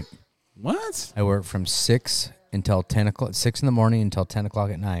night. What? I worked from 6 until 10 o'clock, 6 in the morning until 10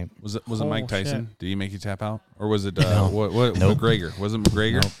 o'clock at night. Was it Mike Tyson? Did he make you tap out, or was it No. what Nope. McGregor? Was it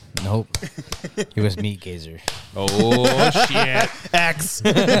McGregor? Nope. It was Meatgazer. Oh shit! X.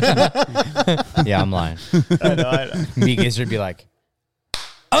 Yeah, I'm lying. I know. Meatgazer would be like,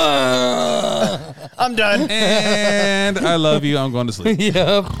 I'm done. And I love you. I'm going to sleep.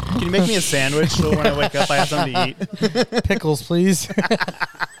 Yep. Can you make me a sandwich so when I wake up I have something to eat? Pickles, please.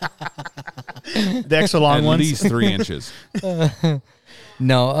 The extra long At ones. least 3 inches.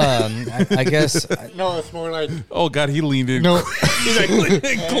 No, I guess. No, it's more like Oh God, he leaned in. No. He's like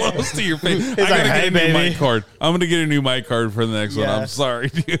leaning close to your face. I gotta like, get "Hey, a new baby." mic card. I'm gonna get a new mic card for the next one. Yeah. I'm sorry,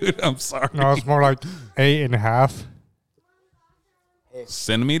 dude. I'm sorry. no, it's more like 8.5.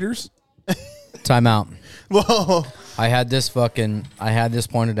 Centimeters? Time out. Whoa. I had this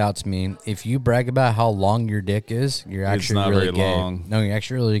pointed out to me. If you brag about how long your dick is, you're actually not really very gay. long. No, you're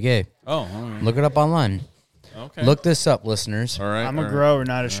actually really gay. Oh, all right. Look it up online. Okay. Look this up, listeners. All right. I'm a all right. grower,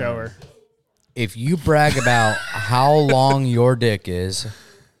 not a shower. If you brag about how long your dick is,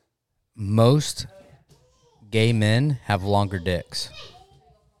 most gay men have longer dicks.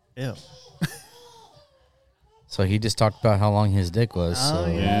 Ew. So he just talked about how long his dick was. Oh,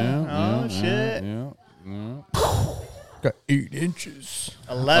 so yeah. Oh, shit. Yeah. got 8 inches.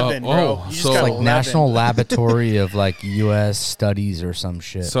 11, Oh, bro. oh, You just so- got It's Like 11. National Laboratory of like U.S. studies or some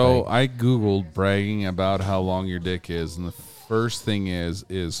shit. So like, I googled bragging about how long your dick is, and the first thing is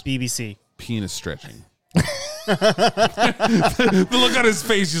BBC. penis stretching. The look on his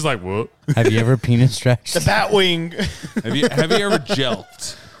face, he's like, "What? have you ever penis stretched? The Batwing. Have you ever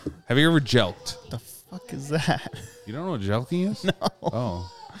jelked? Have you ever jelked? The fuck is that? You don't know what jelking is? No.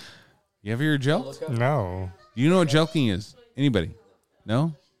 Oh, you ever heard jelked? No. You know what jelking is? Anybody?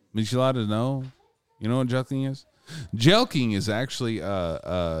 No? Michelada? No? You know what jelking is? Jelking is actually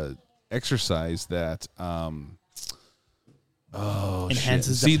a exercise that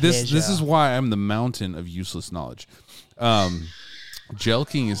Enhances See, the this pleasure. is why I'm the mountain of useless knowledge.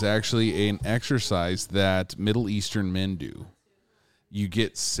 Jelking is actually an exercise that Middle Eastern men do. You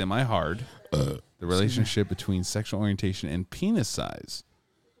get semi-hard. The relationship between sexual orientation and penis size.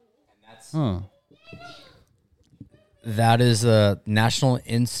 Huh. That is National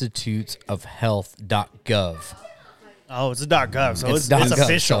Institutes of Health.gov. Oh, it's a .gov, so it's .gov,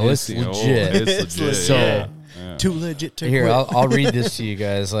 official. so it's legit. It's legit. So- yeah. Too legit to Here, quit. I'll read this to you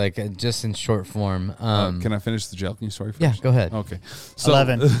guys, like just in short form. Can I finish the jelking story first? Yeah, go ahead. Okay. So,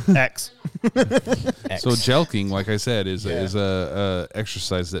 11. X. X. So jelking, like I said, is a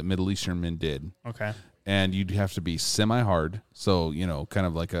exercise that Middle Eastern men did, Okay. and you'd have to be semi-hard, so kind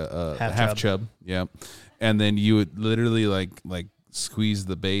of like a half chub, yeah. And then you would literally like squeeze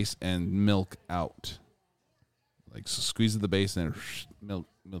the base and milk out, like so squeeze the base and milk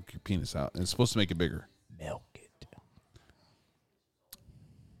your penis out, and it's supposed to make it bigger. Milk it.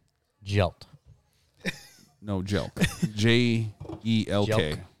 Jelt. No, jelk.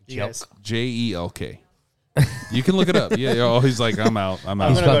 Jelk. You guys. Jelk. You can look it up. Yeah. Oh, he's like, I'm out. I'm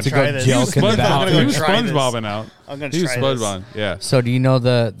I'm out. gonna go about to try go this. jelk He was in the SpongeBob- bathroom. he was Try this. SpongeBobbing out. I'm gonna He was try this. SpongeBob. Yeah. So do you know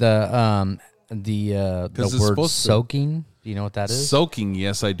the 'Cause it's word supposed to- soaking? Do you know what that is? Soaking,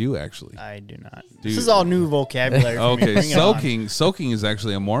 yes, I do actually. I do not. Dude. This is all new vocabulary. For me. Okay, Bring it on. soaking is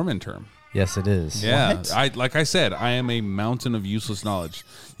actually a Mormon term. Yes, it is. Yeah, What? like I said, I am a mountain of useless knowledge.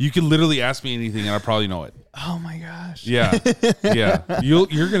 You can literally ask me anything, and I probably know it. Oh my gosh. Yeah, yeah.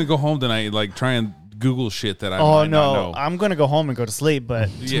 You're gonna go home tonight, like try and Google shit that I Oh might not no, know. I'm gonna go home and go to sleep. But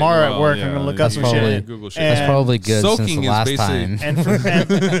Yeah, tomorrow at well, work, yeah, I'm gonna look up some probably- shit. Google shit. And- That's probably good since Soaking the is last basically- time.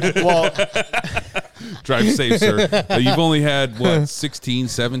 And well, Drive safe, sir. You've only had what 16,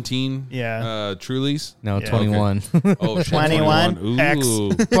 17? Yeah. Trulies. No, Yeah. 21. Oh shit, 21, 21. X.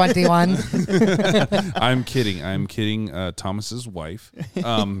 Ooh. 21. I'm kidding. Thomas's wife.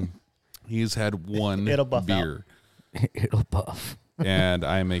 He's had one It'll buff beer, It'll buff. and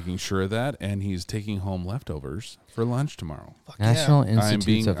I'm making sure of that. And he's taking home leftovers for lunch tomorrow. National I'm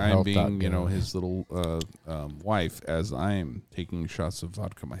Institutes of Health. being, his little wife as I am taking shots of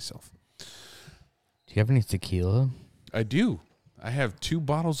vodka myself. Do you have any tequila? I do. I have 2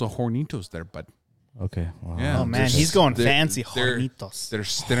 bottles of Hornitos there, but Okay. Wow. yeah. oh man, they're- he's going they're- fancy. they're- Hornitos. They're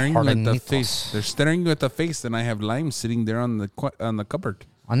staring you at the Hornitos. face. They're staring you at the face, and I have lime sitting there on the cupboard.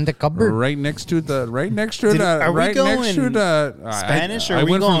 On the cupboard. Right next to the, are we next to going the. Spanish, or I are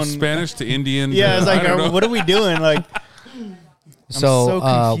we went going- from Spanich to Indian. Yeah, it's like, I don't know. what are we doing? Like, So, so confused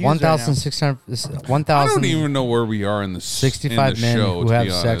right now. 1,600, I don't even know where we are in the 65 in the men show, who to have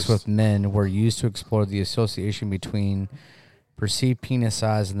be sex honest. with men were used to explore the association between perceived penis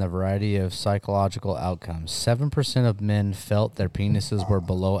size and the variety of psychological outcomes. 7% of men felt their penises were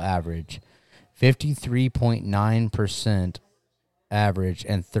below average, 53.9% average,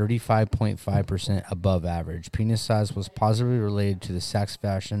 and 35.5% above average. Penis size was positively related to the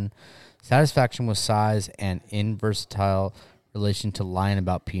satisfaction with size and inversatile relation to lying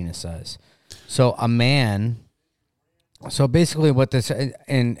about penis size. So a man So basically, what this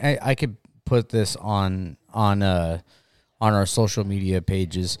and I could put this on our social media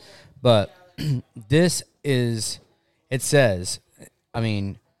pages, but this is. It says, I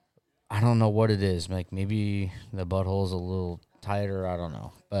mean, I don't know what it is. Like maybe the butthole is a little tighter. I don't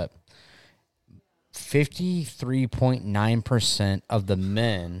know, but 53.9% of the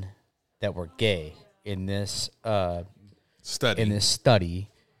men that were gay in this study,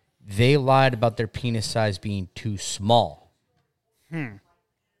 they lied about their penis size being too small.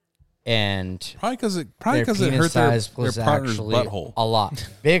 And Probably because it their hurt penis their size was partner's actually butthole. a lot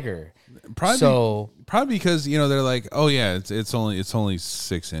bigger. Probably because they're like, oh yeah, it's only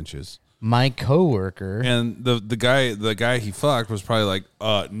 6 inches. My coworker And the guy he fucked was probably like,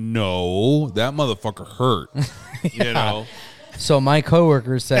 no, that motherfucker hurt. You know? So my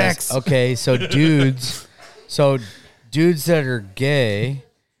coworker says, X. okay, so dudes that are gay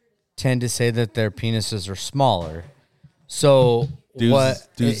tend to say that their penises are smaller. So Dudes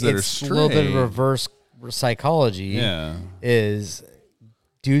that are it's a little bit of straight. reverse psychology. Yeah. Is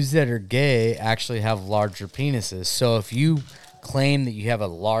dudes that are gay actually have larger penises. So if you claim that you have a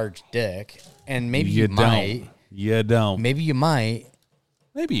large dick, and maybe you might, You don't. maybe you might,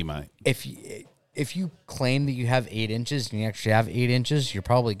 Maybe you might. if you claim that you have 8 inches and you actually have 8 inches, you're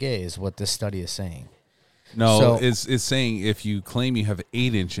probably gay, is what this study is saying. No, So- it's saying if you claim you have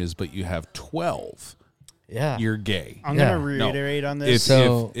 8 inches but you have 12, Yeah. you're gay. I'm Yeah. gonna reiterate on If, this.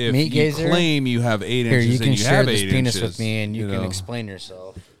 So, if you Meatgazer, claim you have 8 Here, inches you can and you share have this 8 penis inches, with me, and you can know. explain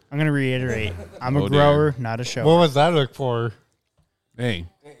yourself. I'm gonna reiterate. I'm Oh, a dear. grower, not a shower. What was that look for? Hey,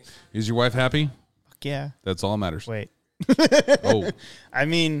 is your wife happy? Fuck yeah. That's all that matters. Wait. Oh, I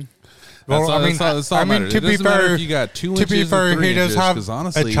mean, that's all that matters. It doesn't matter if you got 2 to inches be or fair, 3 he does inches, have 'cause a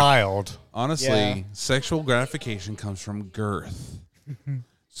honestly, child. Yeah. sexual gratification comes from girth.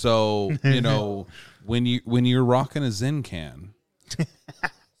 So, when you're rocking a Zen can,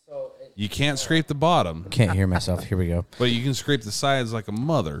 you can't scrape the bottom, Can't hear myself. Here we go. but you can scrape the sides like a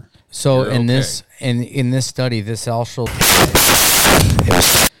mother. So You're in okay. this in this study, this also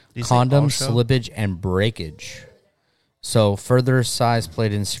condom slippage and breakage. So further size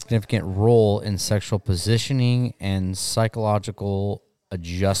played a significant role in sexual positioning and psychological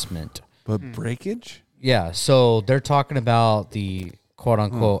adjustment. But breakage? Yeah, so they're talking about the quote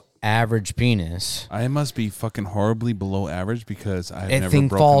unquote average penis. I must be fucking horribly below average because I've That never thing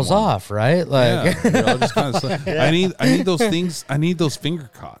broken falls one. off, right? Like Yeah, I'll just kind of I need those things. I need those finger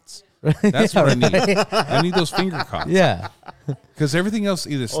cots. That's what I need. I need those finger cots. yeah. Because everything else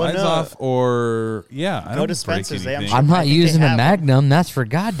either slides no. off or I Go don't to Spencer's, break I'm anything. sure- I'm I not think they using a have 'em. Magnum. That's for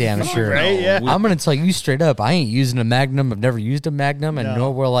goddamn sure. Right? Yeah. I'm gonna tell you straight up. I ain't using a Magnum. I've never used a Magnum, and No.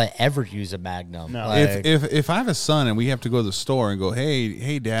 nor will I ever use a Magnum. No. Like, If I have a son and we have to go to the store and go,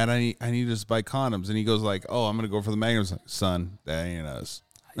 hey Dad, I need to buy condoms, and he goes like, oh, I'm gonna go for the Magnums. Like, son, that ain't us.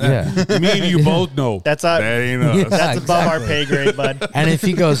 yeah. Me and you both know That's that not- ain't us. that's above our exactly. pay grade, bud. And if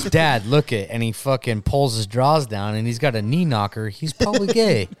he goes, Dad, look it, and he fucking pulls his drawers down, and he's got a knee knocker, he's probably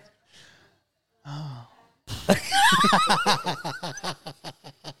gay.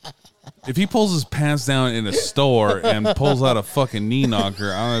 If he pulls his pants down in a store and pulls out a fucking knee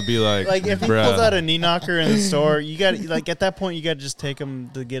knocker, I'm gonna be like, Like if he bruh. pulls out a knee knocker in the store, you got like at that point you got to just take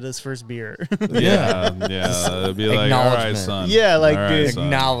him to get his first beer. Yeah, it'd be like, all right, Acknowledgement. son. Yeah, like, All right, dude. son.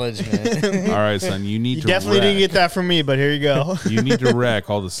 Acknowledgement. All right, son. You need You to definitely wreck. didn't get that from me, but here you go. You need to wreck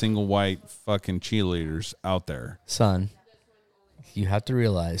all the single white fucking cheerleaders out there. Son, you have to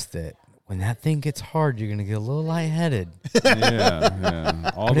realize that when that thing gets hard, you're gonna get a little lightheaded.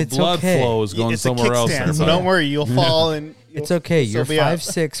 Yeah. All But the it's blood okay. flow is going It's a somewhere else. kickstand, there, so bud. don't worry, you'll fall and It's okay. still You're be out.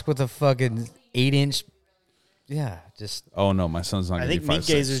 5'6" with a fucking 8-inch. Yeah, just Oh no, my son's not I gonna think be 5'6".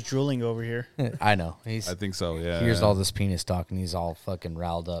 Meatgazer's drooling over here. I know. He's I think so. Yeah. hears all this penis talk, and he's all fucking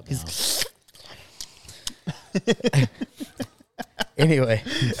riled up now. Anyway,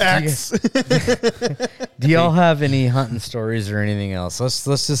 X. do y'all have any hunting stories or anything else?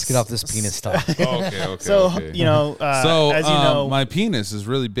 Let's just get off this penis talk. Okay. So okay. you know, So as you know, my penis is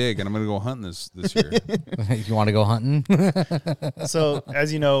really big, and I'm gonna go hunting this year. You want to go hunting? so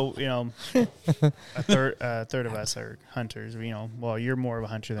as you know, a third of us are hunters. Well, you're more of a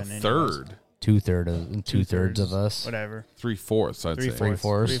hunter than any of us. Third, Two-thirds of us. Whatever. 3/4, I'd say.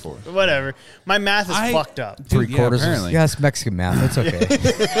 Three-fourths. Whatever. My math is fucked up. Dude, Three quarters. apparently. Yeah, it's Mexican math. It's okay.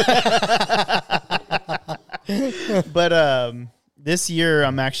 But this year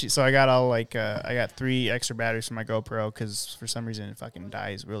I'm actually I got all I got 3 extra batteries for my GoPro because for some reason it fucking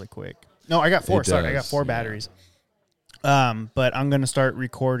dies really quick. No, I got 4. It Sorry, I got does, 4 yeah. batteries. But I'm gonna start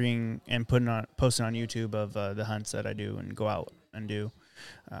recording and posting on YouTube of the hunts that I do and go out and do.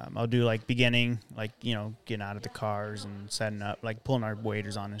 I'll do like beginning, like, you know, getting out of the cars and setting up, like pulling our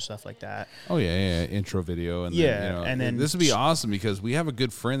waders on and stuff like that. Oh yeah, intro video, and Yeah, then, you know, and then this would be awesome because we have a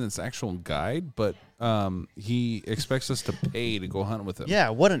good friend that's actual guide, but he expects us to pay to go hunt with him. Yeah,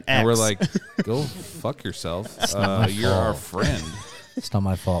 what an ex. And we're like, go fuck yourself. You're our friend. It's not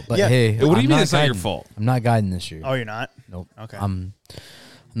my fault. But Yeah. hey, What do you I'm mean not it's not your guiding. fault? I'm not guiding this year. Oh, you're not? Nope. Okay. I'm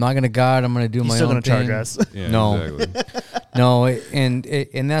not gonna guide. I'm gonna do He's my still own gonna charge thing. us. Yeah, No. exactly. No,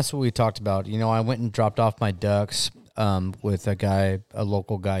 and that's what we talked about. You know, I went and dropped off my ducks with a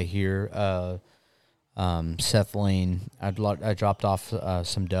local guy here, Seth Lane. I dropped off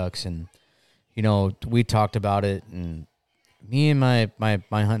some ducks, and you know, we talked about it, and me and my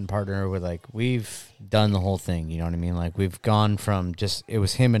hunting partner were like, we've done the whole thing. You know what I mean? Like, we've gone from just, it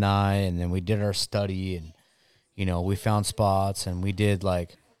was him and I, and then we did our study, and you know, we found spots, and we did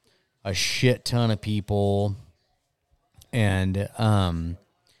like a shit ton of people. And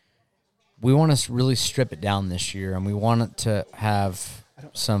we want to really strip it down this year, and we want it to have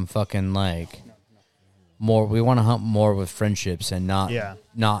some fucking like more. We want to hunt more with friendships and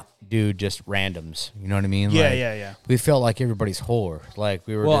not do just randoms. You know what I mean? Yeah, like, yeah. We felt like everybody's whore. Like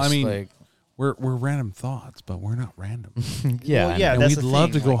we were. Well, just I mean, like, we're random thoughts, but we're not random. yeah, Well, I yeah, know. And that's we'd the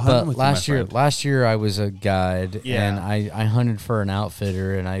love thing, to go like- hunting But with last you, my year, friend. last year I was a guide, Yeah. and I hunted for an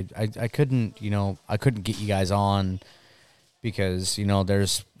outfitter, and I couldn't, you know, I couldn't get you guys on because, you know,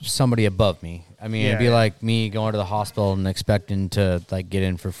 there's somebody above me. I mean, it'd be Yeah. like me going to the hospital and expecting to like get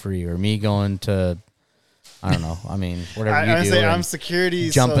in for free, or me going to, I don't know. I mean, whatever you do. say and I'm security.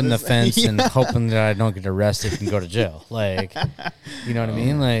 jumping so the this- fence Yeah. and hoping that I don't get arrested and go to jail. Like, you know what I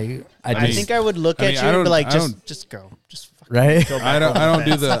mean? Like, I think I would look I at mean, you I and don't- be like, I just go. Just fucking right? go back I don't over the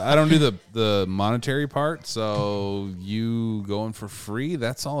do fence. the monetary part. So you going for free?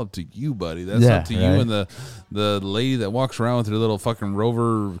 That's all up to you, buddy. That's Yeah, up to you right. and the lady that walks around with her little fucking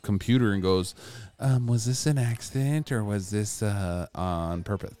Rover computer and goes, was this an accident or was this on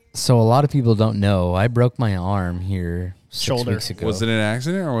purpose? So a lot of people don't know. I broke my arm here 6 Shoulder. weeks ago. Was it an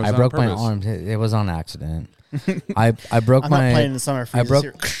accident or was I it broke on my purpose? arm. It was on accident. I broke I'm not my playing the summer I freezes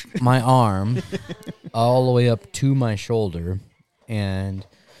broke here. my arm all the way up to my shoulder, and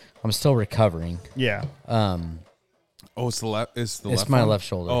I'm still recovering. Yeah. Oh, it's the left. It's It's my left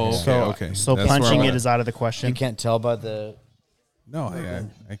shoulder. Oh, yeah. okay. So That's where punching I'm it at. is out of the question. You can't tell by the No,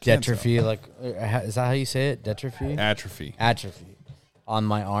 I can't. atrophy. Like, is that how you say it? Atrophy. Atrophy. Atrophy on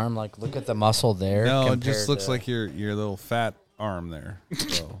my arm. Like, look at the muscle there. No, it compared just looks to- like your little fat arm there.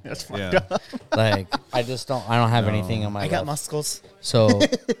 So, That's fucked yeah. up. like I don't have anything on my. I got left. muscles. So,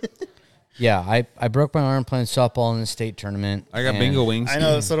 yeah, I broke my arm playing softball in the state tournament. I got and bingo wings. I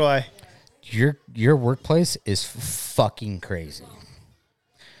know. So do I. Your workplace is fucking crazy.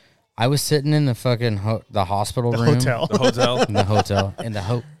 I was sitting in the fucking the hospital room, Hotel. The hotel. in the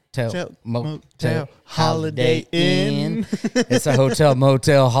hotel, motel, Holiday Inn. It's a hotel,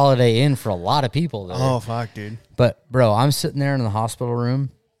 motel, Holiday Inn for a lot of people there. Oh fuck, dude. But bro, I'm sitting there in the hospital room.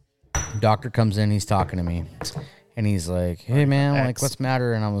 Doctor comes in, he's talking to me, and he's like, "Hey man, like X. what's the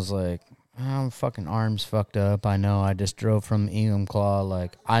matter?" And I was like, "I'm fucking arm's fucked up. I know. I just drove from Enumclaw.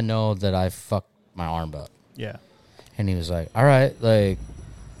 Like I know that I fucked my arm up." Yeah. And he was like, "All right, like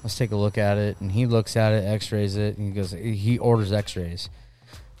let's take a look at it." And he looks at it, X-rays it, and he goes, he orders X-rays.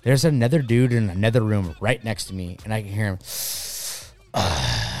 There's another dude in another room right next to me, and I can hear him.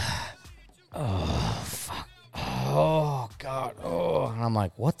 Oh fuck! Oh god! Oh, and I'm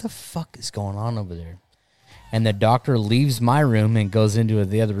like, what the fuck is going on over there? And the doctor leaves my room and goes into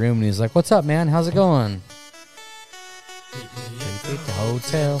the other room, and he's like, "What's up, man? How's it going?" Take it to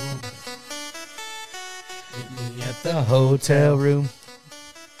hotel. At the hotel room.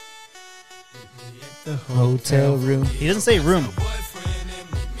 The hotel room. He doesn't say room.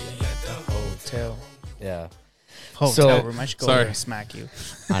 Hotel. Yeah. Hotel So- room. I should go Sorry. over and smack you.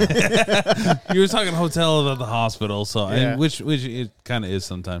 You were talking hotel at the hospital, so Yeah. which it kind of is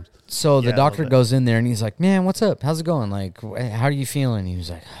sometimes. So the Yeah, a doctor little bit. goes in there and he's like, "Man, what's up? How's it going? Like, how are you feeling?" He was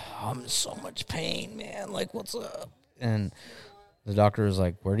like, "I'm in so much pain, man. Like, what's up?" And the doctor was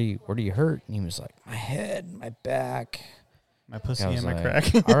like, "Where do you hurt?" And he was like, "My head, my back." My pussy I was and my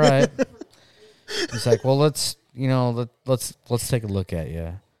like, crack. "All right." He's like, "Well, let's take a look at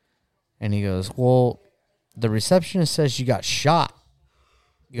you." And he goes, "Well, the receptionist says you got shot."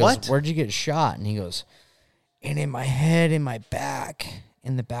 He goes, What? "Where'd you get shot?" And he goes, "And in my head, in my back,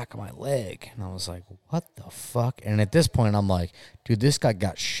 in the back of my leg." And I was like, "What the fuck?" And at this point, I'm like, "Dude, this guy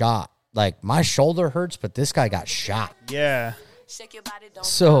got shot. Like, my shoulder hurts, but this guy got shot." Yeah. Shake your body, don't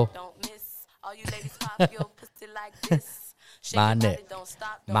So- stop, don't miss. All you ladies pop your pussy like this. Shake My your body, neck, don't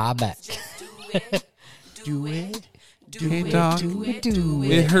stop, don't my miss. back. Just do it. Do it, Hey, doc.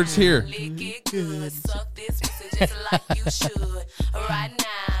 It hurts here. Lick it good, suck this pussy just like you should. Right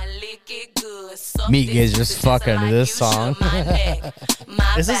now, lick it good, suck Meatgazer's this pussy just fucking like this you song. should. My neck,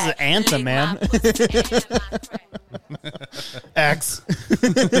 my This is back, an anthem, lick man. my pussy and my crack. X.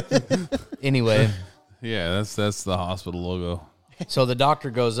 Anyway, Yeah, that's the hospital logo. so the doctor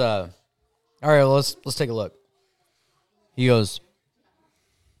goes, all right, well, let's take a look. He goes,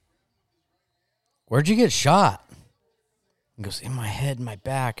 where'd you get shot? He goes, in my head, in my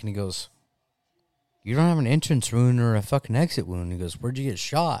back. And he goes, you don't have an entrance wound or a fucking exit wound. He goes, where'd you get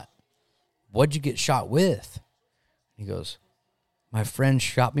shot? What'd you get shot with? He goes, my friend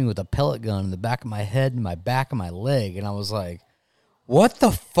shot me with a pellet gun in the back of my head and my back of my leg. And I was like, what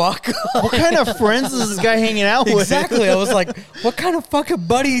the fuck? What kind of friends is this guy hanging out with? Exactly. I was like, what kind of fucking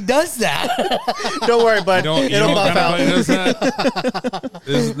buddy does that? Don't worry, bud. You It'll know what buff kind of out. buddy does that?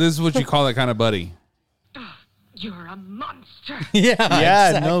 This is what you call that kind of buddy. You're a monster. Yeah.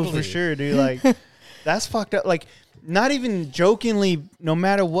 Yeah, no, exactly. for sure, dude. Like, that's fucked up. Like, not even jokingly, no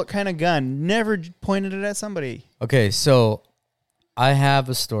matter what kind of gun, never pointed it at somebody. Okay, so I have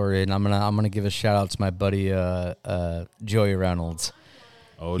a story, and I'm gonna give a shout out to my buddy Joey Reynolds.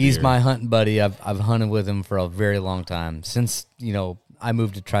 Oh, He's dear. my hunting buddy. I've hunted with him for a very long time. Since, I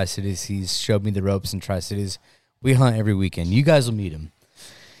moved to Tri-Cities, he's showed me the ropes in Tri-Cities. We hunt every weekend. You guys will meet him.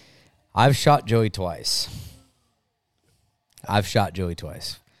 I've shot Joey twice. I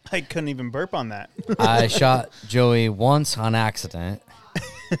couldn't even burp on that. I shot Joey once on accident.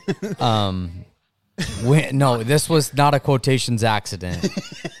 No, this was not a quotations accident.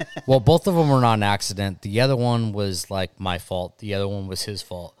 Well, both of them were not an accident. The other one was like my fault. The other one was his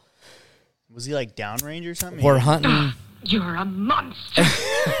fault. Was he like downrange or something? We're hunting. You're a monster.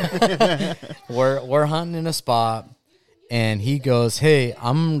 We're hunting in a spot, and he goes, "Hey,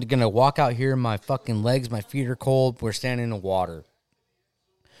 I'm gonna walk out here. My fucking legs, my feet are cold. We're standing in the water.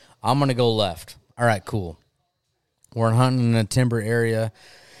 I'm gonna go left." All right, cool. We're hunting in a timber area.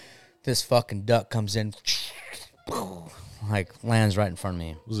 This fucking duck comes in, like lands right in front of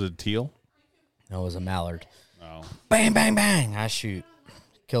me. Was it a teal? No, it was a mallard. Oh. Bang, bang, bang. I shoot.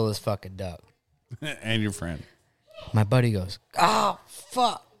 Kill this fucking duck. And your friend. My buddy goes, oh,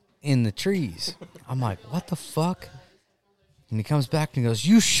 fuck, in the trees. I'm like, what the fuck? And he comes back and he goes,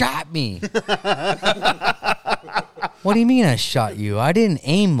 you shot me. What do you mean I shot you? I didn't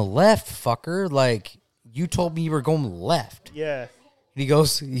aim left, fucker. Like, you told me you were going left. Yeah. And he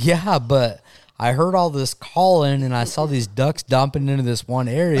goes, yeah, but I heard all this calling and I saw these ducks dumping into this one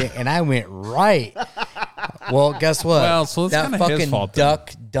area and I went right. Well, guess what? Well, so it's that kinda his fucking fault then.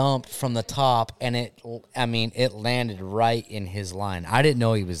 duck dumped from the top and it landed right in his line. I didn't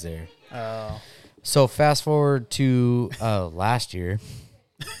know he was there. Oh. So fast forward to last year.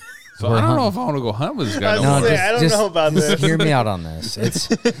 So I don't know if I want to go hunt with this guy. I was no gonna more. say, I don't know about just this. hear me out on this.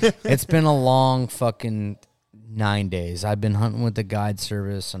 It's been a long fucking 9 days. I've been hunting with the guide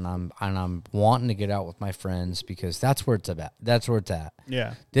service, and I'm wanting to get out with my friends because that's where it's at. That's where it's at.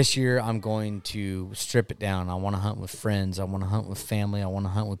 Yeah. This year, I'm going to strip it down. I want to hunt with friends. I want to hunt with family. I want to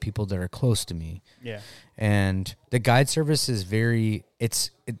hunt with people that are close to me. Yeah. And the guide service is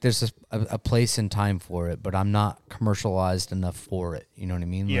there's a place and time for it, but I'm not commercialized enough for it. You know what I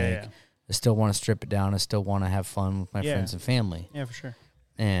mean? Yeah, like, yeah. I still want to strip it down. I still want to have fun with my Yeah. friends and family. Yeah, for sure.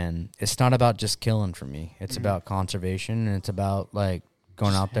 And it's not about just killing for me. It's about conservation, and it's about like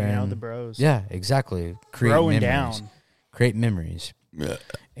going out there hanging out and with the bros. Yeah, exactly. Create Throwing memories. down. Create memories.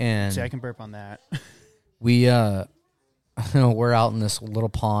 And See, I can burp on that. we we're out in this little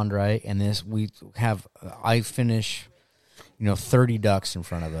pond, right? And I finish 30 ducks in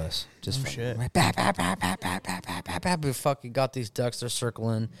front of us. Just shit. We fucking got these ducks. They're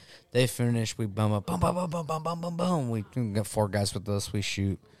circling. They finish. We boom up. Boom, boom, boom, boom, boom, boom, boom, boom. We got 4 guys with us. We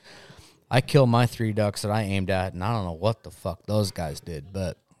shoot. I kill my 3 ducks that I aimed at, and I don't know what the fuck those guys did.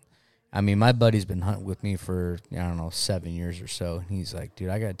 But, I mean, my buddy's been hunting with me for, 7 years or so. And he's like, dude,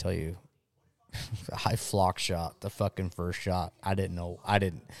 I got to tell you, I flock shot the fucking first shot. I didn't know.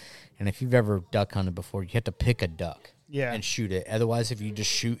 And if you've ever duck hunted before, you have to pick a duck. Yeah. And shoot it. Otherwise, if you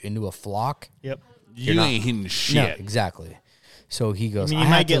just shoot into a flock, Yep. You ain't hitting shit. no, exactly. So he goes, I mean, I you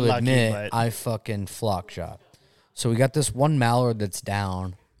might have get to lucky, admit, but- I fucking flock shot. So we got this one mallard that's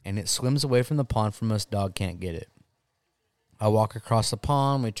down, and it swims away from the pond from us. Dog can't get it. I walk across the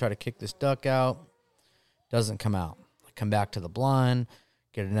pond. We try to kick this duck out. Doesn't come out. I come back to the blind,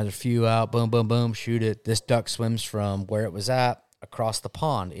 get another few out. Boom, boom, boom, shoot it. This duck swims from where it was at across the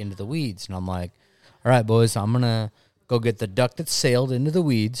pond into the weeds. And I'm like, all right, boys, I'm going to go get the duck that sailed into the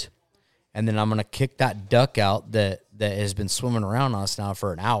weeds, and then I'm going to kick that duck out that has been swimming around us now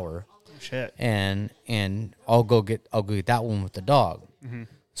for an hour. shit. And I'll go get that one with the dog.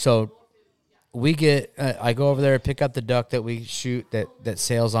 So we get I go over there, pick up the duck that we shoot that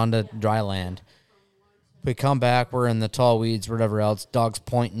sails onto dry land. We come back, we're in the tall weeds, whatever else. Dog's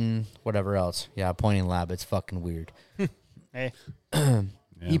pointing, whatever else. Yeah, pointing lab. It's fucking weird. Hey,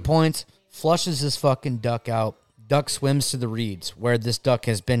 He points, flushes this fucking duck out. Duck swims to the reeds where this duck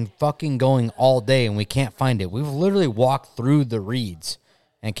has been fucking going all day and we can't find it. We've literally walked through the reeds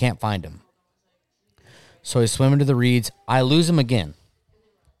and can't find him. So he's swimming to the reeds. I lose him again.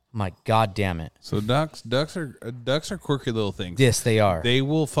 I'm like, God damn it. So ducks are quirky little things. Yes, they are. They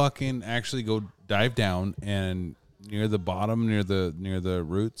will fucking actually go dive down and near the bottom, near the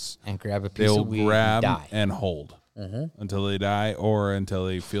roots, and grab a piece they'll of weed grab and die. and hold until they die or until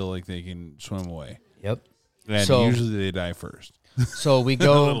they feel like they can swim away. Yep. And So- usually they die first. So we The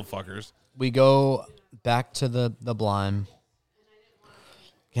go little fuckers. we go back to the blind.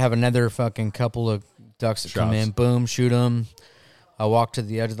 Have another fucking couple of ducks that come Shots. in. Boom, shoot them. I walk to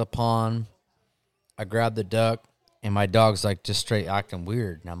the edge of the pond. I grab the duck, and my dog's like just straight acting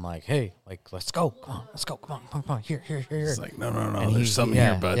weird. And I'm like, hey, like, let's go. Come on, let's go. Come on. Here. It's like, no, And there's something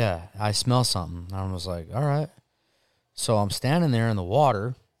yeah, here, bud. Yeah, I smell something. And I was like, all right. So I'm standing there in the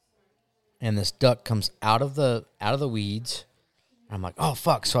water, and this duck comes out of the weeds. And I'm like, oh,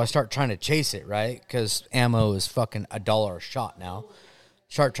 fuck. So I start trying to chase it, right? Because ammo is fucking $1 a shot now.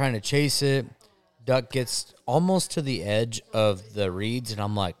 Start trying to chase it. Duck gets almost to the edge of the reeds, and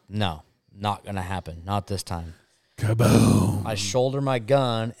I'm like, no, not going to happen. Not this time. Kaboom. I shoulder my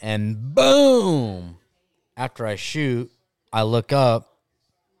gun, and boom! After I shoot, I look up,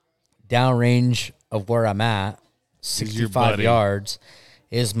 downrange of where I'm at, He's your 65 buddy. yards,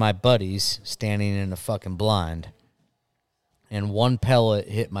 is my buddies standing in a fucking blind. And one pellet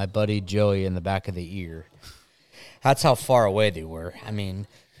hit my buddy Joey in the back of the ear. That's how far away they were. I mean,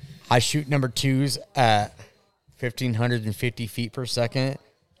 I shoot number twos at 1,550 feet per second,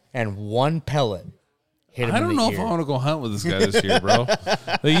 and one pellet hit him I in don't the know ear. if I want to go hunt with this guy this year, bro.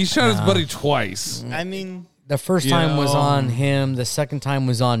 Like, he shot his buddy twice. I mean, The first time was Yeah. on him. The second time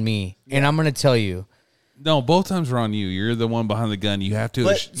was on me. And I'm going to tell you, No, both times were on you. You're the one behind the gun. You have to.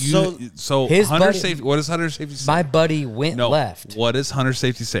 But, So His hunter buddy- safety. What does hunter safety say? my buddy went no. left. What does hunter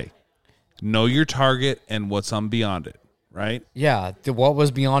safety say? Know your target and what's on beyond it. Right. Yeah, what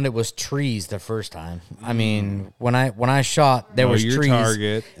was beyond it was trees the first time. I mean, when I shot, there Know was your trees,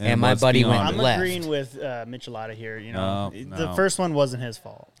 target and and my what's buddy beyond went it. I'm left. agreeing with Michelada here. You know, No, the no. first one wasn't his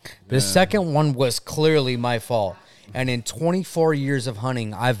fault. The second one was clearly my fault. And in 24 years of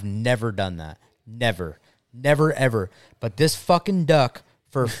hunting, I've never done that. Never, ever. But this fucking duck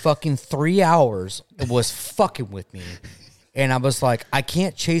for fucking 3 hours was fucking with me. And I was like, I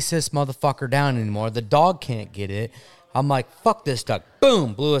can't chase this motherfucker down anymore. The dog can't get it. I'm like, fuck this duck.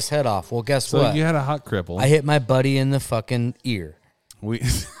 Boom, blew his head off. Well, guess So what? you had a hot cripple. I hit my buddy in the fucking ear. we.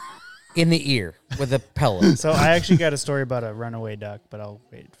 In the ear with a pellet. So I actually got a story about a runaway duck, but I'll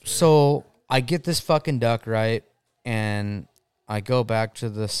wait. So I get this fucking duck, right? And I go back to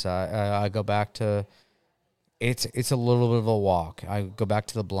the side. I go back to, it's a little bit of a walk. I go back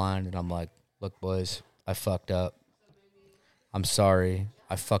to the blind and I'm like, look, boys, I fucked up. I'm sorry.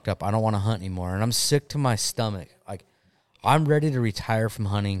 I fucked up. I don't want to hunt anymore. And I'm sick to my stomach. Like, I'm ready to retire from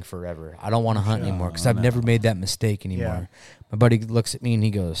hunting forever. I don't want to hunt anymore because I've never made that mistake anymore. My buddy looks at me and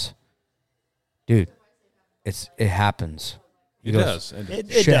he goes, dude, it happens. He It goes, does.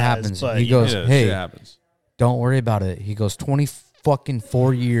 It shit does, happens. but He you know. goes, Yeah, hey, shit happens. don't worry about it. He goes,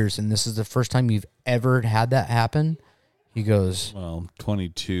 4 years, and this is the first time you've ever had that happen. He goes, Well,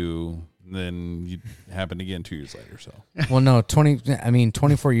 22. Then it happened again 2 years later. So well, no,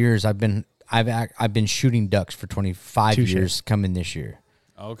 24 years. I've been shooting ducks for 25 Touche. years coming this year.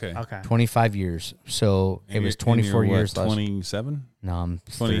 okay. 25 years. So it And was you're- 24 and you're years what, last. 27. No, I'm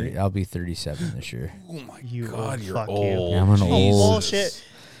 20. 30, I'll be 37 this year. Oh my You God, old you're fuck you. old. Yeah, I'm an old- Bullshit.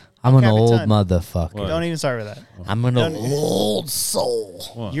 I'm an Cap it old ton. motherfucker. What? Don't even start with that. I'm an Don't- old soul.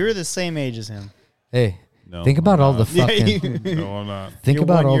 What? You're the same age as him. Hey, No, think about I'm all the not. fucking. No, I'm not. Think You're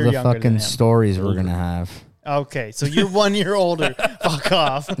about 1 all year the younger than fucking him. stories we're gonna have. Okay, so you're 1 year older. Fuck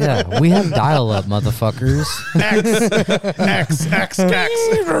off. Yeah, we have dial-up, motherfuckers. X.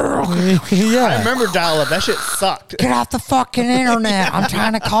 I Yeah. remember dial up. That shit sucked. Get off the fucking internet. I'm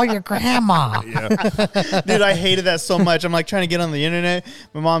trying to call your grandma. Dude, I hated that so much. I'm like trying to get on the internet.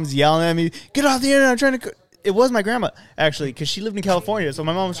 My mom's yelling at me, get off the internet. I'm trying to. It was my grandma, actually, because she lived in California. So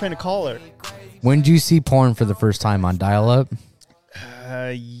my mom was trying to call her. When did you see porn for the first time on dial-up?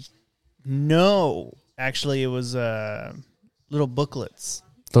 No. Actually, it was little booklets.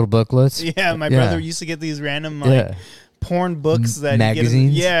 Little booklets? Yeah, my brother used to get these random like Yeah. porn books that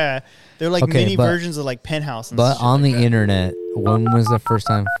magazines? You get yeah, they're like Okay, mini but- versions of like Penthouse. And But shit on like the that. internet, when was the first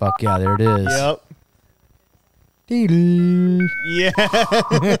time? Fuck yeah, there it is. Yep. Dee-doo. Yeah.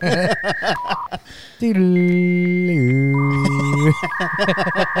 Dee-doo.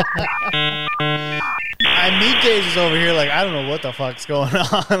 Meatgazer is over here like I don't know what the fuck's going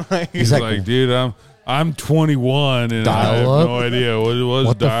on. Like, He's like, like, dude, I'm 21 and I have Dial-up? no idea what it was.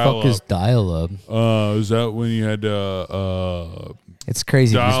 What the dial fuck is dial-up? Is that when you had to? It's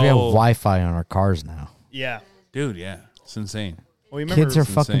crazy because we have Dial- Wi-Fi on our cars now. yeah. Dude, yeah, it's insane. Well, you remember Kids are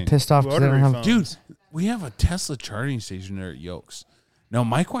it's fucking insane. pissed off because they don't Rotary have. phones. Dude, we have a Tesla charging station there at Yokes. Now,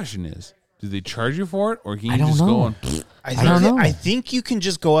 my question is, do they charge you for it, or can you I don't just know. go on? I don't know. I think you can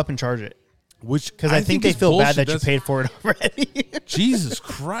just go up and charge it Which because I think they is feel bad bullshit. that you paid for it already. Jesus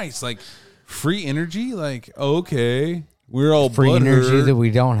Christ! Like free energy? Like okay, we're all Free energy butthurt. that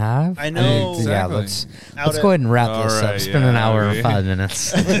we don't have. I know. Yeah, Exactly. let's Out go ahead and wrap All this up. right, It's been an yeah, hour okay. and 5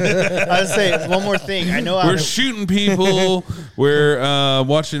 minutes. I would say one more thing. I know We're shooting people. We're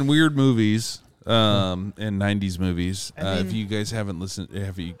watching weird movies. And 90s movies. If you guys haven't listened,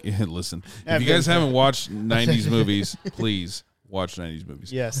 if you guys haven't watched 90s movies, please watch 90s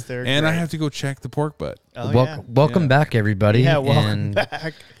movies. Yes, they're And I great. have to go check the pork butt. Oh, Welcome Yeah. back, everybody. yeah, welcome And,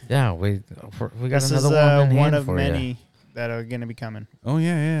 back. Yeah, we got This another is one in one hand of for many you. that are going to be coming. Oh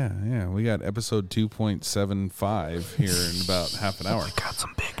yeah. We got episode 2.75 here in about half an hour. Got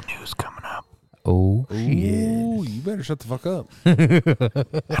some big news coming up. Oh, Ooh, shit. you better shut the fuck up. I don't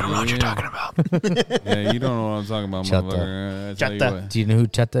know what you're talking about. Yeah, you don't know what I'm talking about, Shut the- motherfucker. I tell you Shut what. Do you know who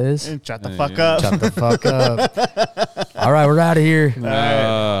Chetta is? Shut the Yeah, fuck yeah. up. Shut the fuck up. All right, we're out of here.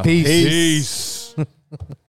 Uh, Peace. Peace.